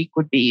 hours a week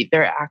would be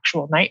their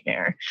actual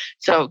nightmare.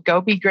 So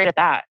go be great at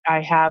that.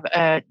 I have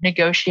a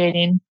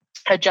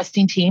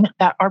adjusting team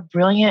that are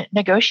brilliant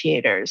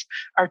negotiators,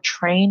 are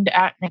trained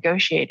at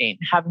negotiating,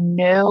 have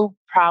no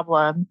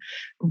problem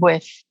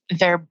with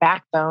their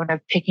backbone of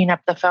picking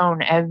up the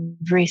phone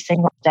every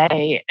single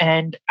day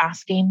and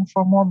asking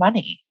for more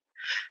money,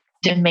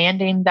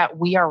 demanding that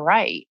we are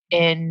right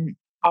in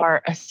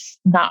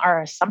not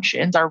our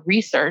assumptions, our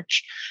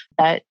research,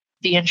 that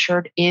the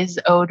insured is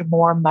owed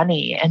more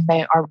money, and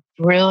they are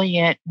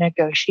brilliant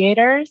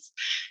negotiators.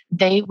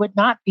 They would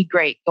not be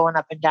great going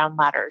up and down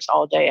ladders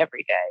all day,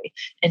 every day.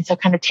 And so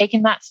kind of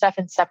taking that stuff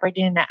and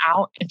separating it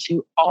out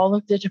into all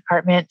of the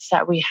departments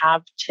that we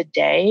have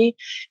today,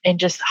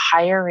 and just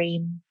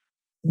hiring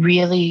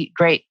really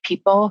great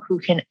people who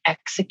can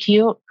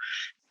execute.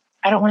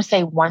 I don't want to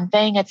say one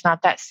thing, it's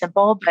not that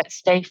simple, but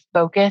stay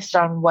focused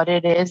on what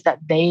it is that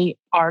they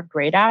are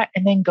great at,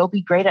 and then go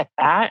be great at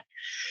that.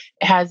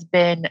 It has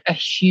been a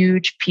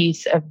huge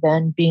piece of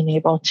them being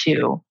able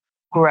to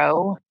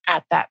grow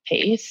at that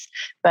pace.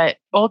 But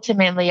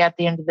ultimately, at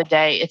the end of the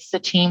day, it's the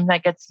team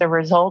that gets the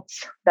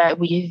results that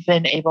we've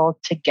been able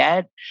to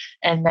get.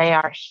 And they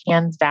are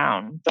hands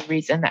down the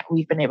reason that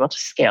we've been able to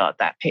scale at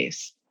that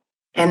pace.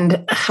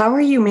 And how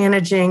are you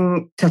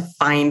managing to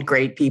find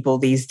great people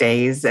these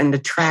days and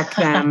attract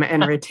them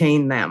and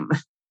retain them?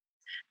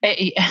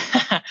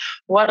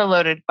 What a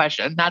loaded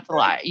question. That's a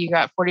lot. You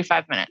got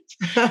 45 minutes.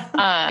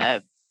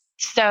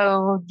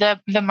 So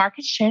the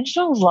market's changed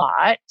a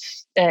lot.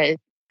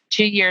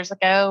 2 years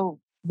ago,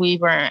 we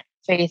weren't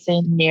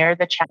facing near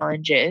the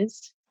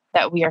challenges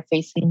that we are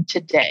facing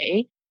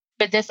today.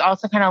 But this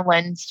also kind of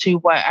lends to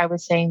what I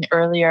was saying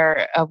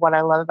earlier of what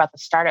I love about the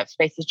startup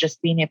space is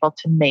just being able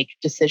to make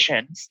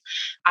decisions.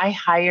 I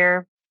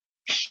hire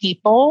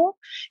people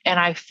and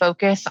I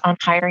focus on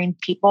hiring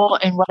people.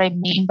 And what I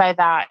mean by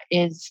that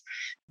is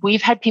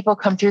we've had people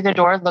come through the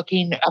door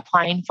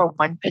applying for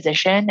one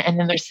position, and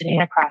then they're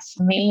sitting across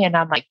from me and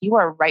I'm like, you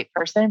are a right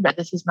person, but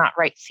this is not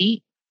right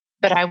seat.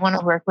 But I want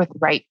to work with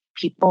right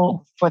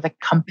people for the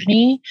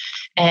company.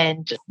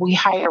 And we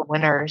hire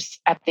winners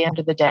at the end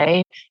of the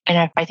day. And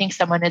if I think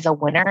someone is a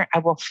winner, I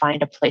will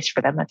find a place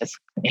for them at this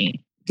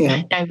company. Yeah.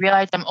 And I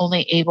realize I'm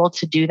only able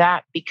to do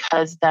that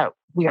because that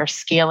we are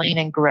scaling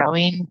and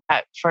growing.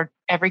 For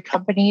every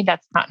company,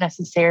 that's not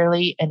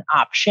necessarily an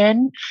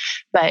option.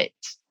 But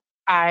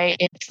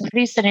if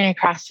somebody's sitting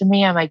across from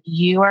me, I'm like,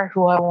 you are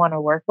who I want to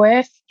work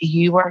with.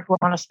 You are who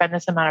I want to spend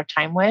this amount of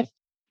time with.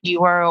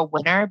 You are a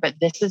winner, but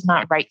this is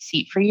not right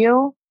seat for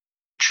you.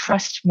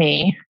 Trust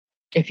me,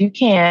 if you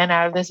can,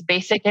 out of this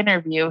basic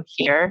interview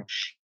here,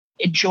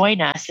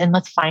 join us and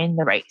let's find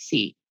the right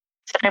seat.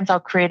 Sometimes I'll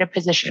create a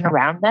position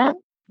around them.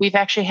 We've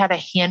actually had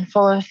a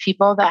handful of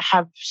people that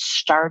have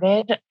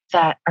started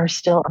that are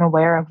still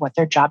unaware of what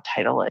their job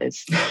title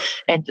is.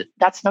 And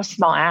that's no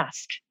small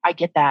ask. I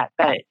get that.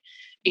 But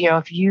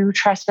if you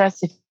trust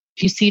us, if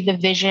you see the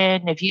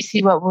vision, if you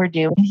see what we're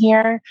doing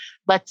here,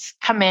 let's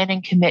come in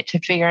and commit to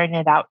figuring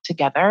it out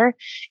together.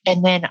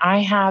 And then I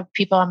have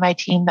people on my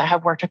team that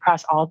have worked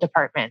across all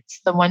departments.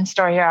 The one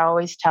story I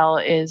always tell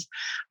is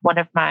one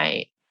of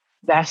my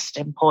best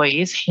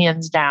employees,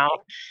 hands down.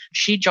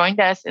 She joined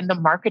us in the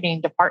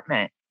marketing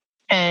department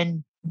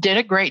and did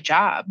a great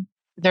job.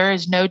 There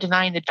is no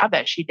denying the job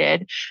that she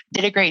did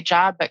a great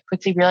job, but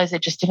quickly realized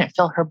it just didn't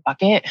fill her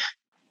bucket.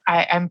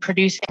 I'm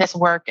producing this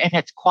work and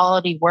it's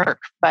quality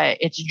work, but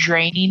it's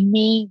draining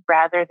me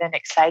rather than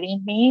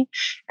exciting me.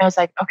 And I was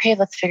like, okay,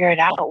 let's figure it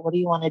out. What do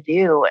you want to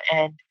do?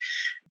 And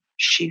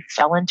she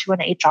fell into an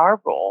HR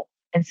role.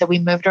 And so we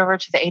moved over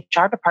to the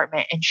HR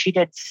department and she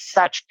did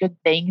such good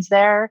things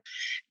there.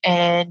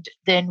 And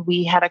then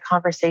we had a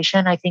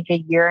conversation, I think a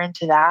year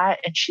into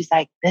that. And she's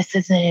like, this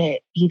isn't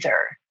it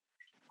either.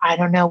 I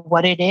don't know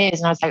what it is.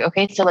 And I was like,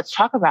 okay, so let's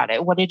talk about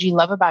it. What did you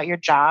love about your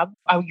job,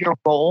 your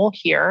role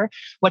here?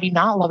 What do you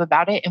not love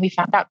about it? And we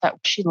found out that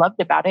what she loved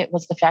about it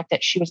was the fact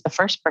that she was the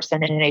first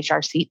person in an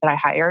HR seat that I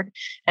hired,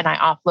 and I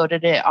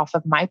offloaded it off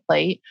of my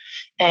plate.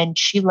 And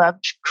she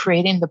loved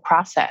creating the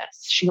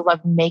process. She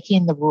loved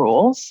making the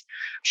rules.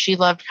 She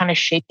loved kind of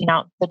shaping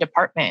out the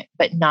department,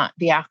 but not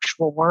the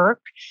actual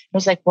work. I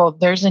was like, well,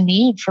 there's a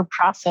need for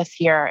process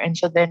here. And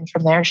so then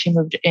from there, she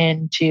moved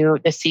into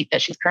the seat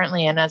that she's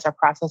currently in as our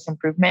process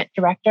improvement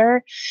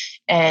director.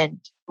 And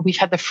we've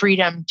had the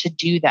freedom to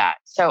do that.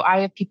 So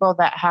I have people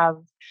that have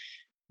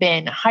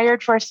been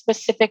hired for a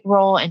specific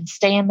role and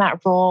stay in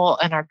that role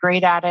and are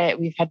great at it.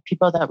 We've had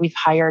people that we've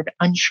hired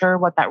unsure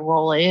what that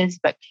role is,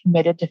 but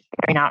committed to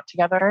figuring out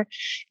together.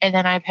 And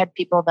then I've had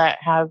people that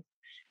have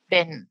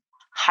been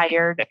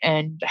hired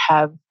and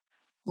have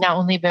not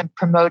only been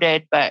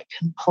promoted, but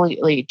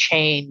completely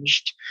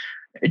changed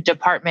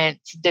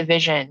departments,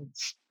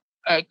 divisions,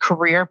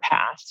 career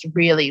paths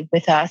really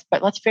with us.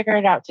 But let's figure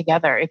it out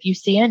together. If you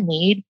see a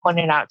need, point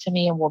it out to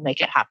me and we'll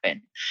make it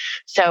happen.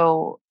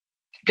 So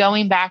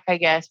going back, I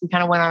guess we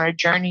kind of went on a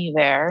journey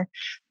there.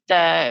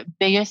 The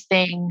biggest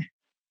thing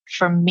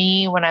for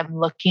me when I'm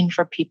looking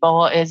for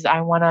people is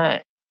I want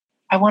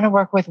to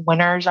work with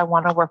winners. I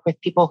want to work with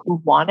people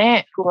who want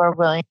it, who are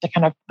willing to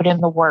kind of put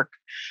in the work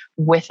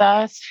with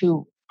us,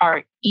 who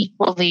are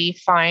equally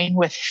fine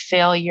with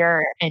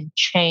failure and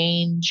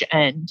change.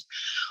 And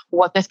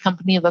what this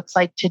company looks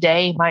like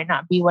today might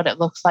not be what it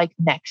looks like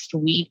next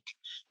week,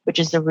 which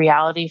is the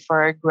reality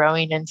for a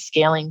growing and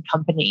scaling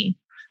company.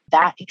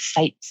 That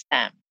excites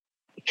them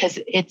because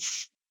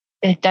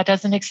that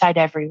doesn't excite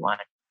everyone.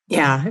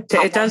 Yeah,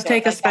 it does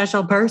take a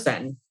special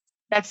person.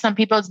 That's some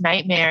people's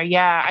nightmare.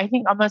 Yeah. I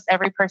think almost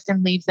every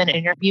person leaves an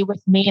interview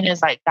with me and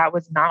is like, that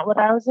was not what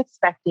I was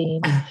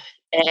expecting.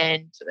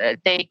 And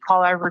they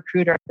call our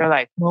recruiter. They're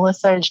like,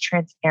 Melissa is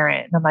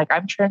transparent. And I'm like,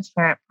 I'm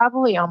transparent,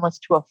 probably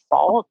almost to a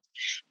fault,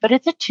 but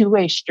it's a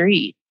two-way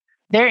street.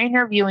 They're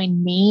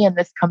interviewing me and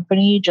this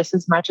company just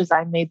as much as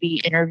I may be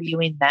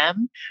interviewing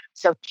them.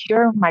 So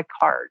here are my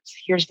cards.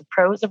 Here's the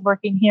pros of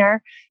working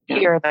here.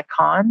 Here are the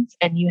cons.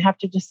 And you have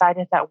to decide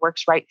if that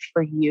works right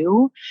for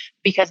you.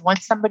 Because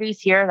once somebody's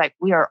here, like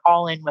we are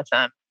all in with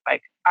them.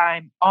 Like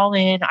I'm all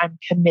in, I'm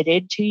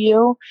committed to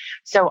you.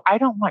 So I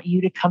don't want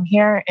you to come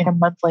here and a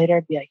month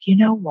later be like, you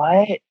know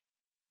what?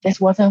 This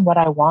wasn't what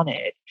I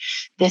wanted.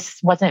 This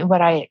wasn't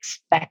what I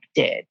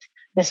expected.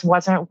 This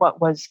wasn't what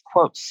was,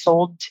 quote,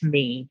 sold to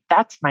me.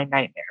 That's my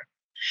nightmare.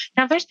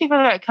 Now, there's people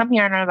that come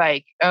here and are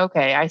like,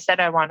 okay, I said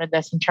I wanted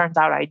this and turns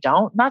out I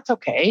don't. That's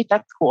okay.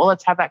 That's cool.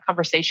 Let's have that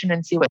conversation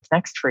and see what's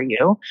next for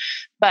you.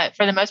 But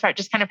for the most part,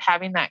 just kind of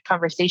having that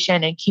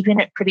conversation and keeping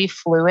it pretty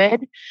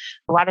fluid.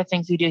 A lot of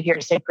things we do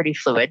here stay pretty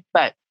fluid,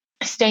 but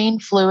staying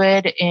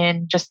fluid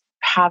and just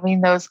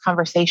having those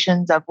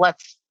conversations of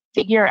let's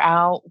figure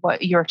out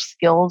what your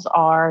skills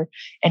are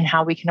and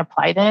how we can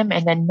apply them,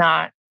 and then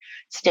not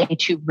stay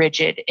too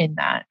rigid in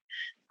that.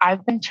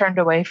 I've been turned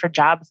away for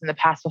jobs in the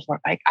past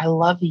before. Like, I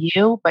love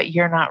you, but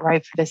you're not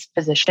right for this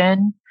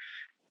position.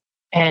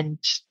 And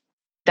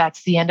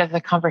that's the end of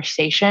the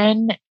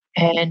conversation.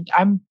 And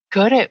I'm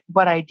good at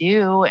what I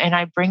do. And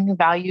I bring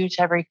value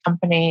to every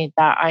company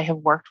that I have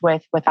worked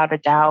with without a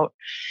doubt.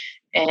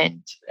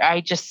 And I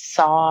just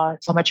saw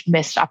so much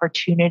missed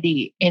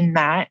opportunity in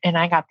that. And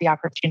I got the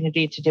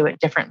opportunity to do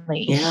it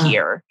differently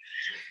here,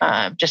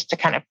 just to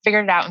kind of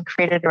figure it out and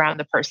create it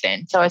around the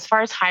person. So as far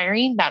as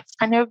hiring, that's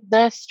kind of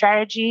the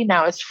strategy.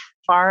 Now, as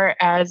far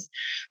as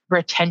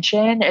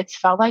retention, it's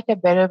felt like a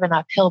bit of an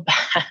uphill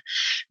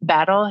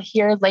battle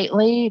here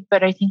lately,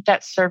 but I think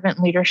that servant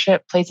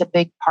leadership plays a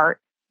big part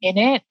in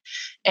it.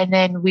 And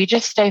then we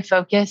just stay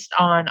focused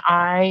on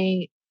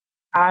I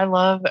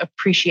love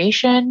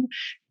appreciation.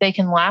 They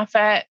can laugh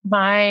at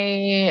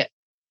my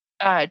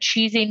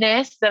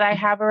cheesiness that I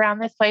have around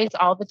this place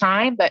all the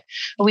time, but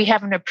we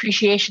have an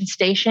appreciation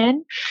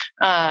station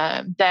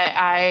that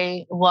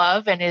I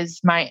love and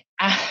is my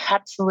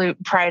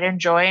absolute pride and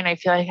joy. And I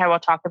feel like I will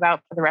talk about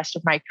for the rest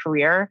of my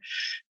career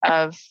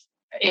of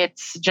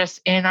it's just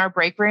in our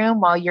break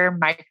room while you're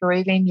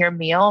microwaving your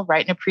meal,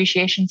 write an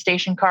appreciation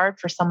station card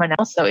for someone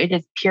else. So it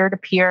is peer to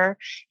peer.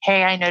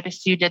 Hey, I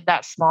noticed you did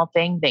that small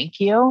thing.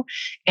 Thank you.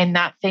 And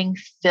that thing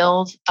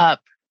fills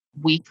up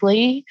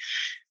weekly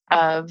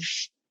of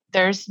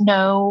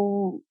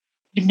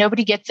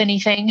nobody gets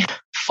anything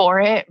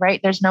for it, right?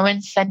 There's no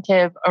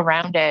incentive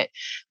around it.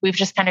 We've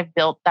just kind of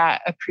built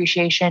that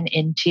appreciation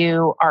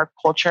into our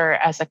culture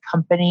as a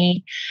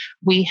company.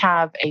 We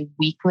have a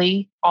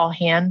weekly all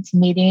hands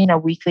meeting, a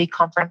weekly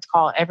conference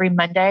call every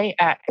Monday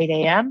at 8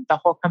 a.m. The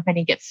whole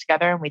company gets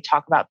together and we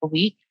talk about the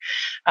week.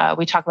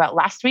 We talk about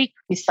last week.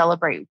 We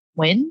celebrate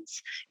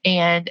wins,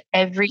 and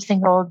every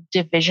single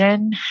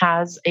division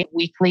has a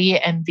weekly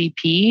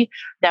MVP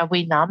that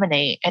we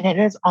nominate. And it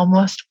is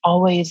almost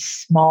always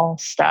small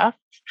stuff.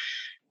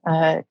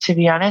 To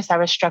be honest, I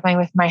was struggling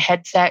with my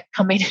headset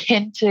coming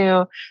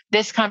into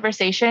this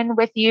conversation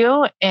with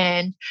you,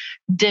 and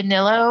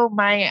Danilo,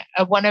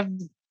 one of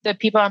The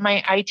people on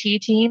my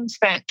IT team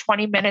spent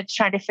 20 minutes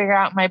trying to figure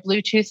out my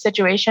Bluetooth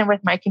situation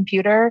with my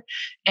computer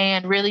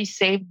and really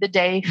saved the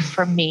day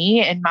for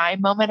me in my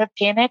moment of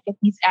panic. And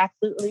he's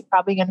absolutely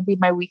probably going to be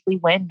my weekly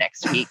win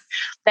next week.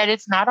 That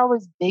it's not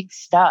always big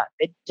stuff.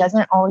 It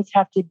doesn't always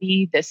have to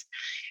be this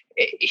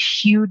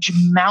huge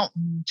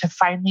mountain to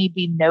finally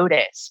be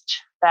noticed.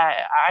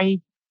 That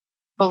I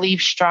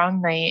believe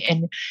strongly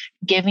in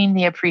giving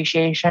the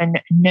appreciation,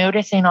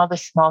 noticing all the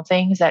small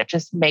things that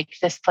just make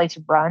this place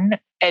run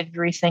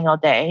every single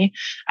day.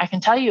 I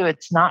can tell you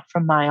it's not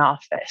from my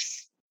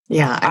office.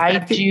 Yeah. I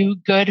do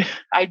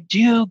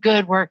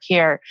good work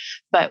here,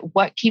 but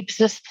what keeps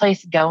this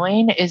place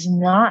going is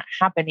not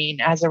happening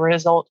as a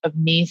result of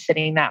me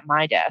sitting at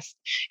my desk.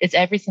 It's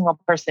every single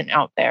person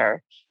out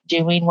there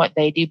doing what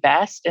they do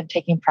best and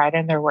taking pride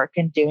in their work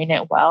and doing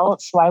it well.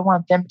 So I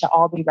want them to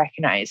all be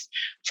recognized.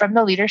 From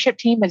the leadership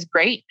team is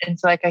great. And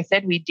so, like I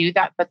said, we do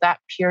that, but that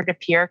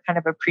peer-to-peer kind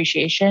of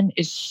appreciation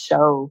is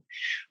so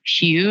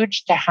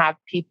huge to have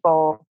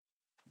people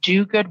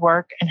do good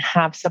work and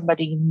have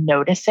somebody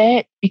notice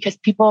it, because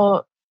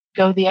people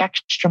go the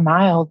extra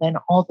mile then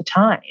all the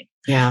time.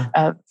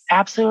 Yeah.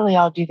 Absolutely,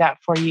 I'll do that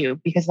for you,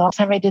 because the last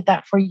time I did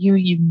that for you,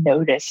 you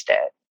noticed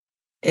it.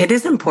 It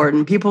is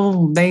important.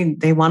 People,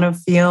 they want to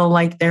feel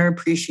like they're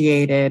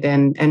appreciated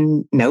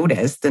and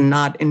noticed and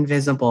not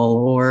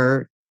invisible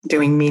or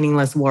doing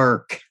meaningless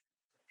work.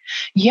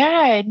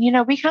 Yeah.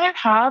 And, we kind of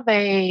have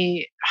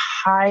a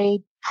high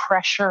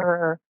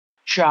pressure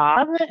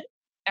job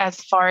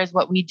as far as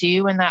what we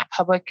do in that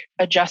public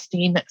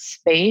adjusting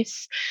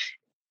space.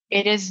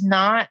 It is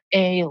not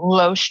a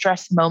low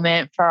stress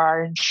moment for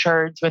our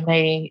insureds when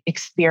they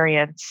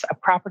experience a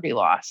property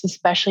loss,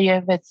 especially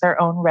if it's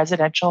their own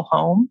residential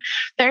home.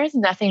 There is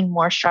nothing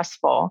more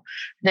stressful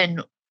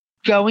than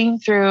going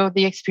through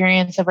the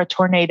experience of a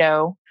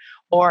tornado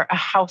or a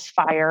house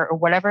fire or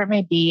whatever it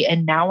may be.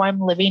 And now I'm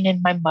living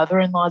in my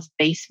mother-in-law's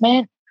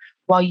basement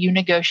while you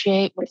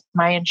negotiate with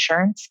my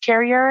insurance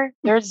carrier.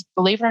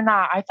 Believe it or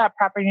not, I thought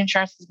property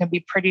insurance was going to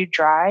be pretty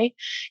dry.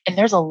 And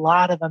there's a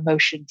lot of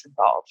emotions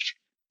involved.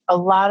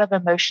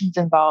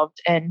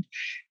 And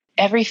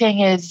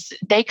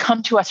they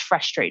come to us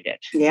frustrated.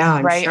 Yeah,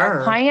 I'm right? sure.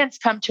 Our clients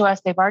come to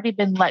us, they've already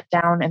been let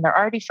down and they're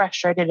already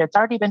frustrated. It's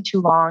already been too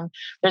long.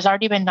 There's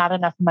already been not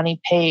enough money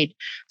paid.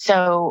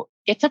 So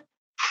it's a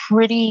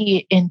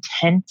pretty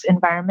intense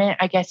environment,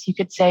 I guess you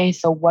could say.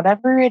 So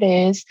whatever it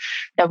is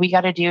that we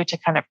got to do to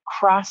kind of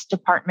cross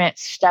department,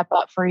 step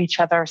up for each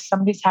other.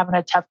 Somebody's having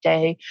a tough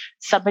day.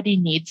 Somebody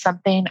needs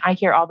something. I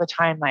hear all the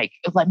time, like,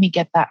 let me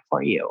get that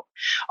for you.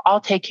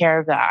 I'll take care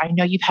of that. I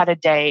know you've had a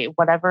day,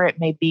 whatever it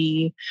may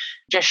be,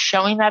 just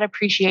showing that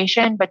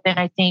appreciation. But then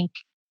I think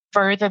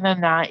further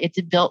than that,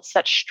 it's built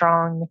such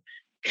strong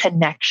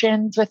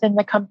connections within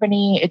the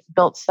company. It's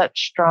built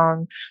such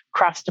strong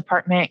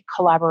cross-department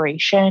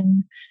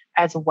collaboration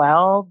as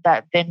well,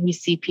 that then we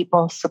see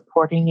people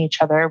supporting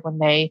each other when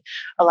they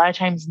a lot of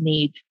times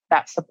need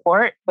that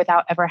support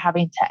without ever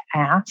having to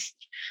ask,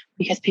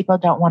 because people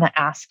don't want to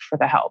ask for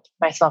the help,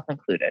 myself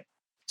included.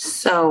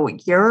 So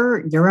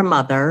you're a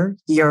mother,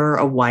 you're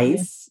a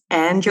wife,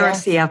 and you're a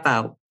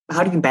CFO.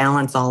 How do you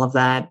balance all of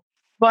that?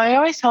 Well, I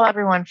always tell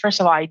everyone, first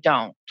of all, I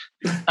don't.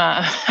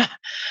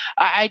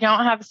 I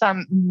don't have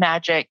some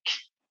magic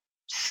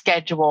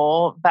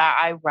schedule that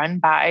I run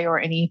by or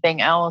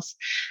anything else.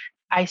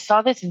 I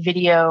saw this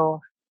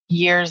video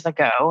years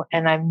ago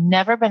and I've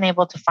never been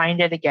able to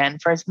find it again.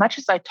 For as much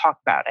as I talk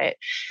about it,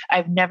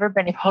 I've never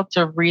been able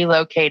to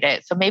relocate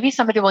it. So maybe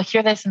somebody will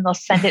hear this and they'll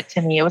send it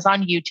to me. It was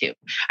on YouTube.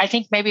 I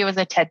think maybe it was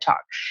a TED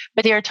Talk.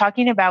 But they were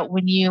talking about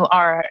when you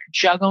are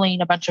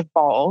juggling a bunch of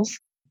balls,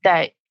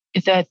 that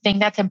the thing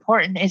that's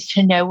important is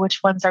to know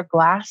which ones are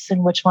glass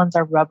and which ones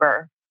are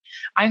rubber.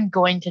 I'm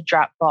going to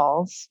drop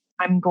balls.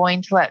 I'm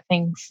going to let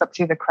things slip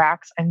through the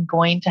cracks. I'm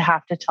going to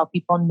have to tell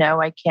people,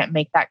 no, I can't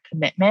make that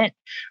commitment,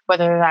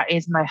 whether that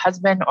is my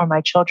husband or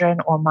my children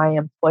or my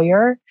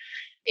employer.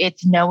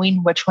 It's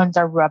knowing which ones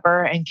are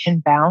rubber and can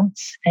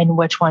bounce and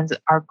which ones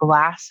are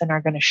glass and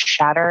are going to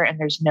shatter and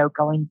there's no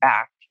going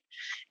back.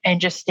 And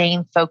just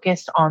staying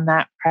focused on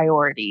that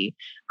priority.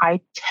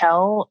 I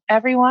tell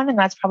everyone, and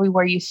that's probably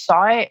where you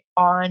saw it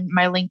on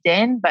my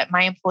LinkedIn, but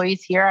my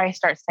employees here, I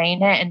start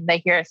saying it and they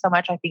hear it so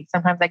much. I think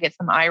sometimes I get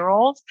some eye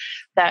rolls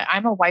that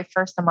I'm a wife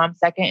first, a mom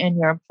second, and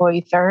your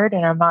employee third.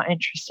 And I'm not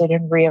interested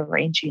in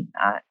rearranging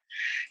that.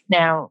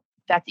 Now,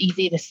 that's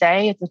easy to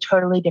say. It's a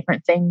totally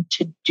different thing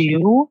to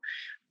do,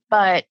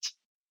 but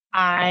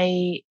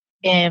I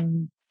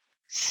am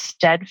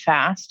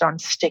steadfast on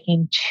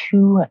sticking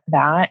to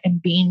that and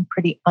being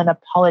pretty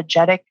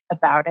unapologetic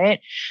about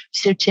it.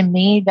 So to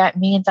me, that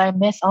means I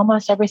miss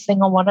almost every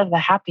single one of the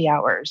happy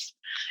hours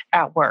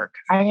at work.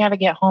 I got to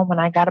get home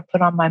and I got to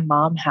put on my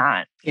mom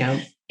hat.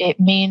 Yeah. It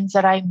means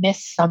that I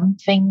miss some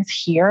things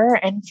here,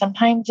 and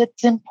sometimes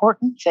it's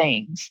important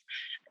things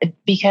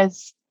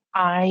because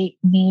I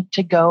need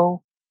to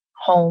go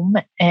home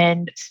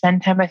and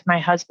spend time with my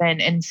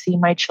husband and see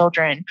my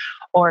children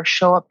or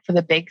show up for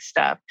the big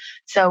stuff.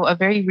 So a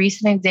very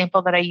recent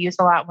example that I use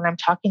a lot when I'm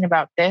talking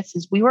about this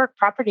is we work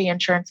property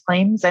insurance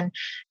claims, and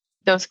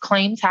those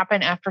claims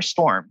happen after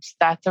storms.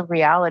 That's a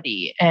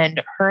reality.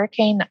 And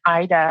Hurricane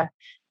Ida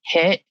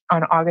hit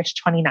on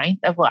August 29th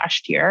of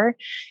last year.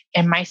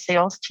 And my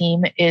sales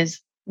team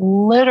is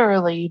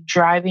literally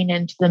driving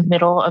into the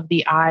middle of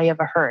the eye of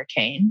a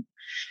hurricane.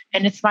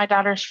 And it's my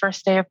daughter's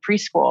first day of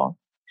preschool.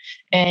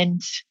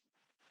 And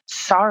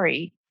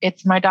sorry,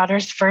 it's my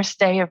daughter's first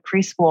day of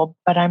preschool,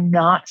 but I'm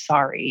not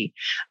sorry.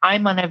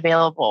 I'm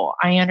unavailable.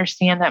 I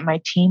understand that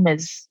my team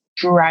is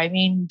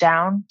driving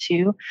down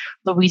to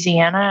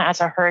Louisiana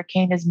as a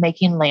hurricane is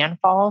making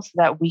landfall so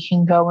that we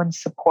can go and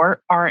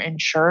support our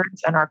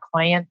insureds and our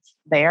clients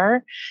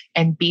there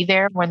and be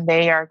there when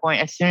they are going,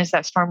 as soon as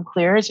that storm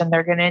clears and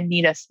they're going to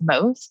need us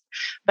most.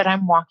 But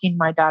I'm walking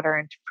my daughter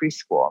into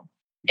preschool.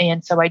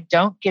 And so I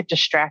don't get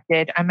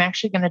distracted. I'm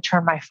actually going to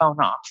turn my phone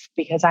off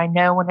because I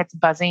know when it's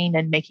buzzing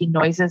and making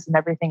noises and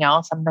everything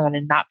else, I'm going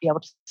to not be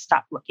able to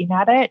stop looking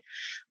at it.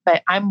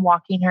 But I'm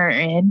walking her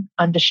in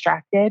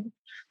undistracted.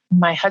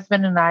 My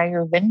husband and I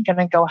are then going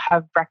to go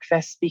have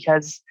breakfast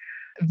because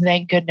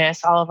thank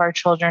goodness all of our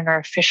children are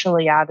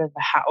officially out of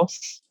the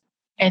house.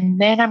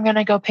 And then I'm going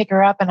to go pick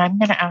her up and I'm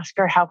going to ask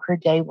her how her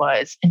day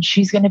was. And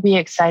she's going to be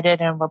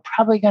excited and we're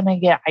probably going to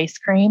get ice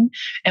cream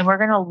and we're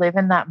going to live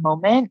in that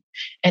moment.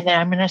 And then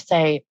I'm going to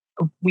say,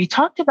 we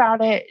talked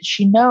about it.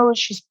 She knows,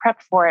 she's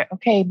prepped for it.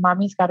 Okay,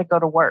 mommy's got to go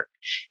to work.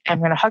 And I'm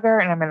going to hug her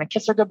and I'm going to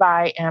kiss her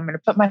goodbye. And I'm going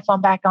to put my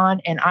phone back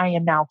on. And I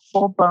am now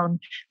full-blown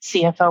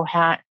CFO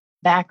hat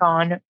back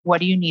on. What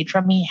do you need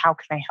from me? How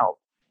can I help?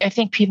 I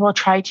think people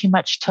try too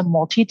much to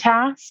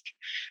multitask.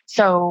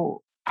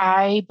 So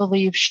I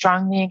believe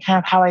strongly in kind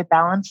of how I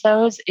balance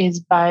those is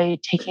by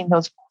taking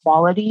those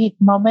quality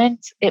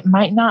moments. It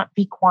might not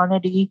be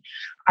quantity.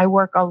 I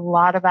work a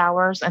lot of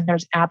hours and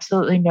there's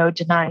absolutely no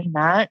denying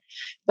that,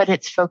 but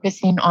it's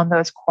focusing on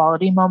those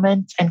quality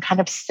moments and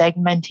kind of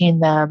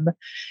segmenting them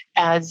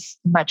as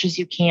much as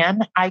you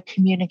can. I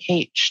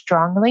communicate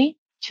strongly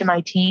to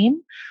my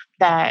team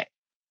that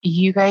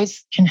you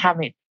guys can have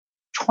me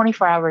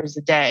 24 hours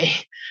a day.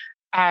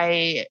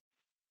 I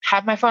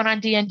have my phone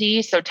on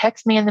D&D, so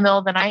text me in the middle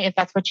of the night if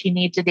that's what you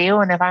need to do.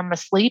 And if I'm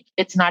asleep,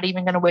 it's not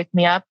even going to wake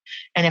me up.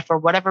 And if for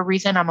whatever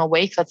reason I'm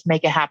awake, let's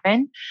make it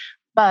happen.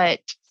 But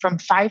from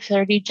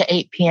 5:30 to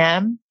 8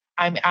 p.m.,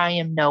 I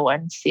am no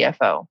one's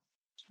CFO.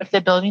 If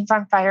the building's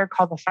on fire,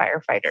 call the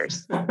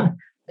firefighters.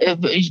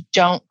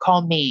 Don't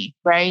call me,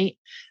 right?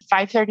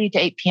 5:30 to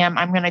 8 p.m.,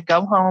 I'm going to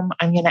go home.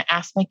 I'm going to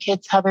ask my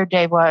kids how their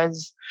day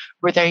was.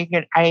 I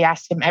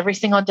ask them every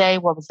single day,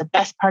 what was the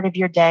best part of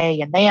your day?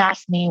 And they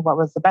ask me, what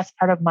was the best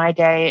part of my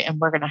day? And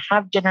we're going to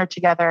have dinner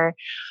together.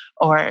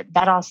 Or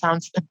that all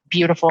sounds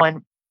beautiful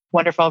and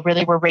wonderful.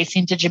 Really, we're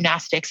racing to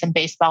gymnastics and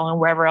baseball and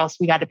wherever else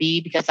we got to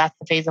be because that's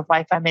the phase of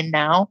life I'm in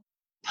now,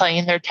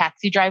 playing their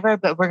taxi driver.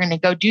 But we're going to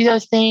go do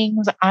those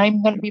things.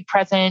 I'm going to be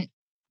present.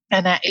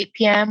 And at 8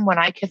 p.m., when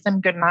I kiss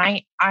them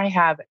goodnight, I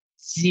have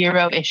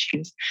zero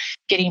issues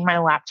getting my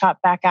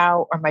laptop back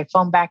out or my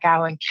phone back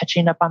out and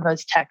catching up on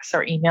those texts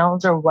or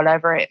emails or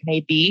whatever it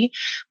may be.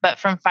 But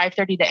from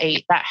 5:30 to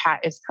 8, that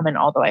hat is coming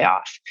all the way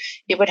off.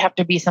 It would have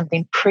to be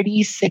something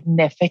pretty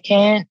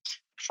significant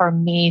for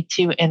me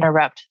to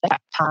interrupt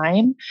that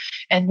time.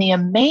 And the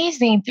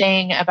amazing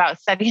thing about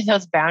setting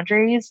those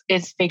boundaries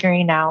is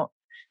figuring out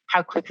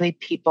how quickly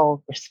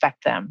people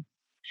respect them.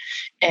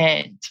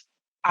 And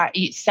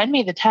send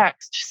me the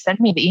text, send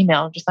me the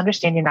email, just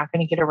understand you're not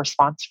going to get a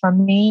response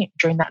from me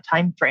during that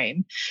time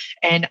frame.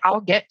 And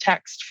I'll get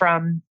text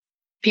from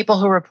people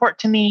who report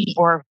to me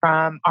or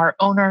from our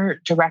owner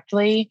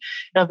directly.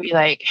 It'll be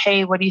like,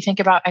 hey, what do you think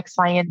about X,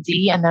 Y, and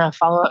Z? And then a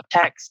follow-up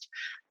text.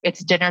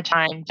 It's dinner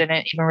time.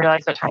 Didn't even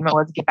realize what time it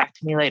was. Get back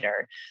to me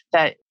later.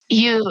 I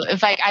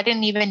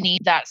didn't even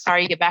need that.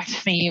 Sorry, get back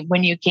to me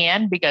when you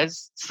can,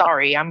 because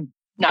sorry, I'm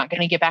not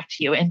going to get back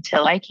to you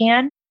until I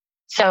can.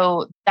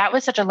 So that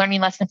was such a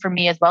learning lesson for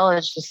me, as well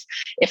as just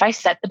if I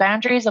set the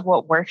boundaries of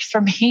what works for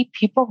me,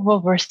 people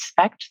will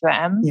respect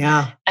them.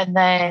 Yeah. And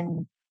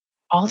then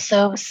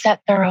also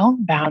set their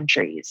own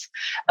boundaries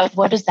of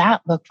what does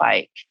that look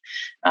like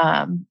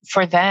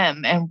for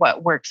them and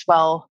what works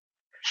well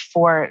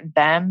for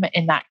them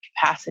in that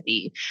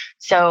capacity.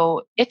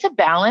 So it's a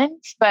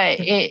balance, but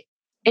it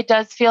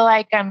does feel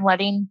like I'm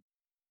letting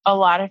a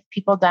lot of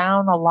people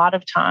down a lot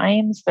of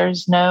times.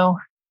 There's no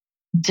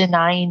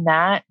denying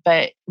that,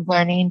 but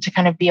learning to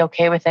kind of be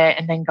okay with it.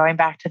 And then going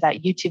back to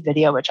that YouTube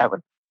video, which I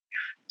would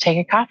take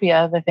a copy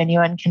of if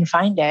anyone can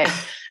find it,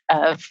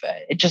 of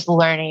just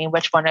learning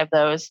which one of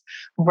those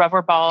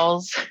rubber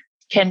balls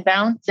can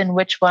bounce and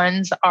which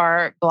ones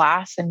are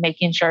glass, and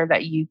making sure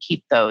that you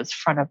keep those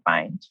front of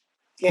mind.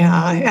 Yeah,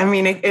 I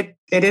mean, it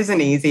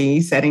isn't easy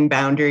setting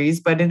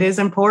boundaries, but it is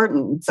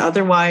important.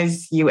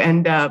 Otherwise, you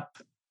end up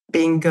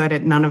being good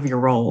at none of your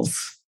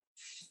roles.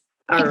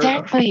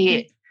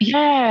 Exactly.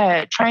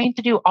 Yeah, trying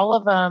to do all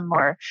of them,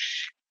 or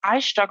I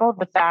struggled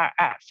with that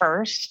at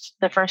first.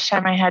 The first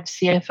time I had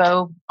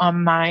CFO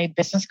on my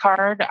business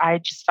card, I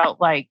just felt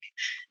like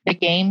the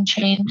game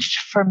changed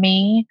for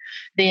me.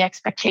 The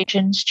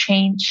expectations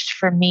changed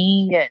for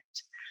me. And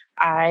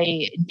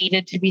I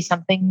needed to be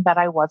something that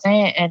I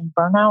wasn't. And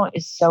burnout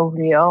is so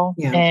real.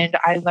 Yeah. And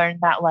I learned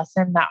that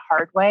lesson that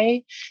hard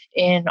way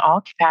in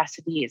all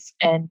capacities.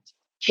 And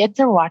kids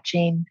are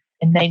watching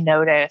and they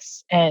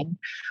notice. And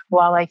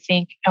while I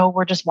think, oh,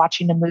 we're just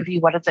watching a movie,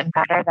 what does it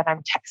matter that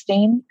I'm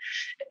texting?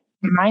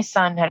 My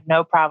son had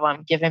no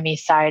problem giving me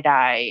side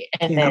eye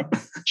and then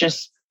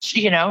just,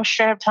 straight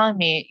up telling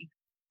me,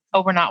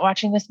 oh, we're not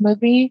watching this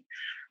movie.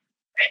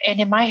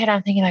 And in my head,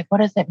 I'm thinking like, what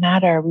does it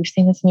matter? We've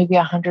seen this movie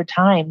 100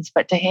 times,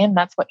 but to him,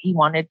 that's what he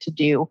wanted to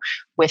do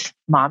with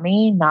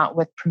mommy, not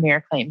with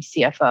Premier Claims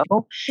CFO.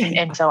 Mm-hmm.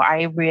 And so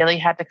I really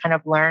had to kind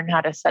of learn how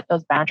to set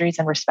those boundaries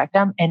and respect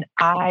them. And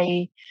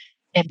I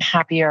am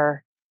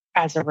happier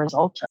as a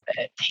result of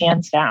it,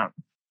 hands down.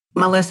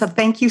 Melissa,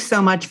 thank you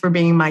so much for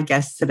being my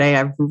guest today.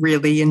 I've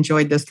really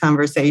enjoyed this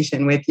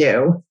conversation with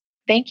you.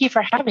 Thank you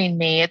for having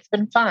me. It's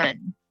been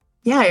fun.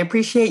 Yeah, I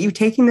appreciate you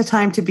taking the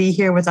time to be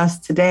here with us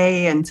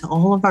today. And to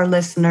all of our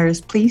listeners,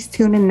 please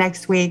tune in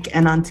next week.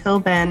 And until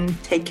then,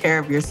 take care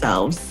of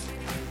yourselves.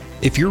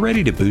 If you're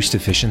ready to boost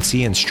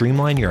efficiency and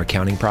streamline your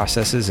accounting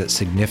processes at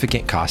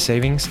significant cost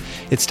savings,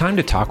 it's time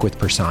to talk with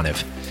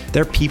Personiv.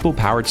 Their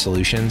people-powered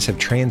solutions have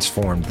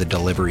transformed the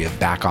delivery of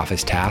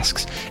back-office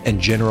tasks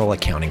and general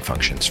accounting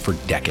functions for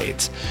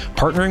decades,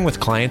 partnering with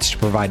clients to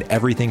provide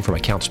everything from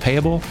accounts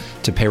payable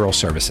to payroll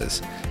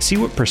services. See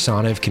what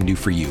Personiv can do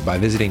for you by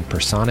visiting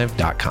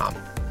personiv.com.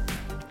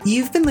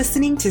 You've been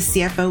listening to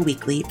CFO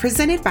Weekly,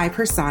 presented by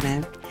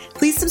Personiv.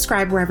 Please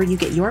subscribe wherever you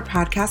get your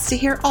podcasts to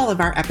hear all of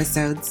our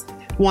episodes.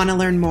 Want to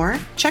learn more?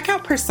 Check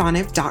out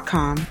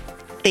personiv.com.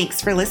 Thanks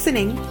for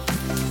listening.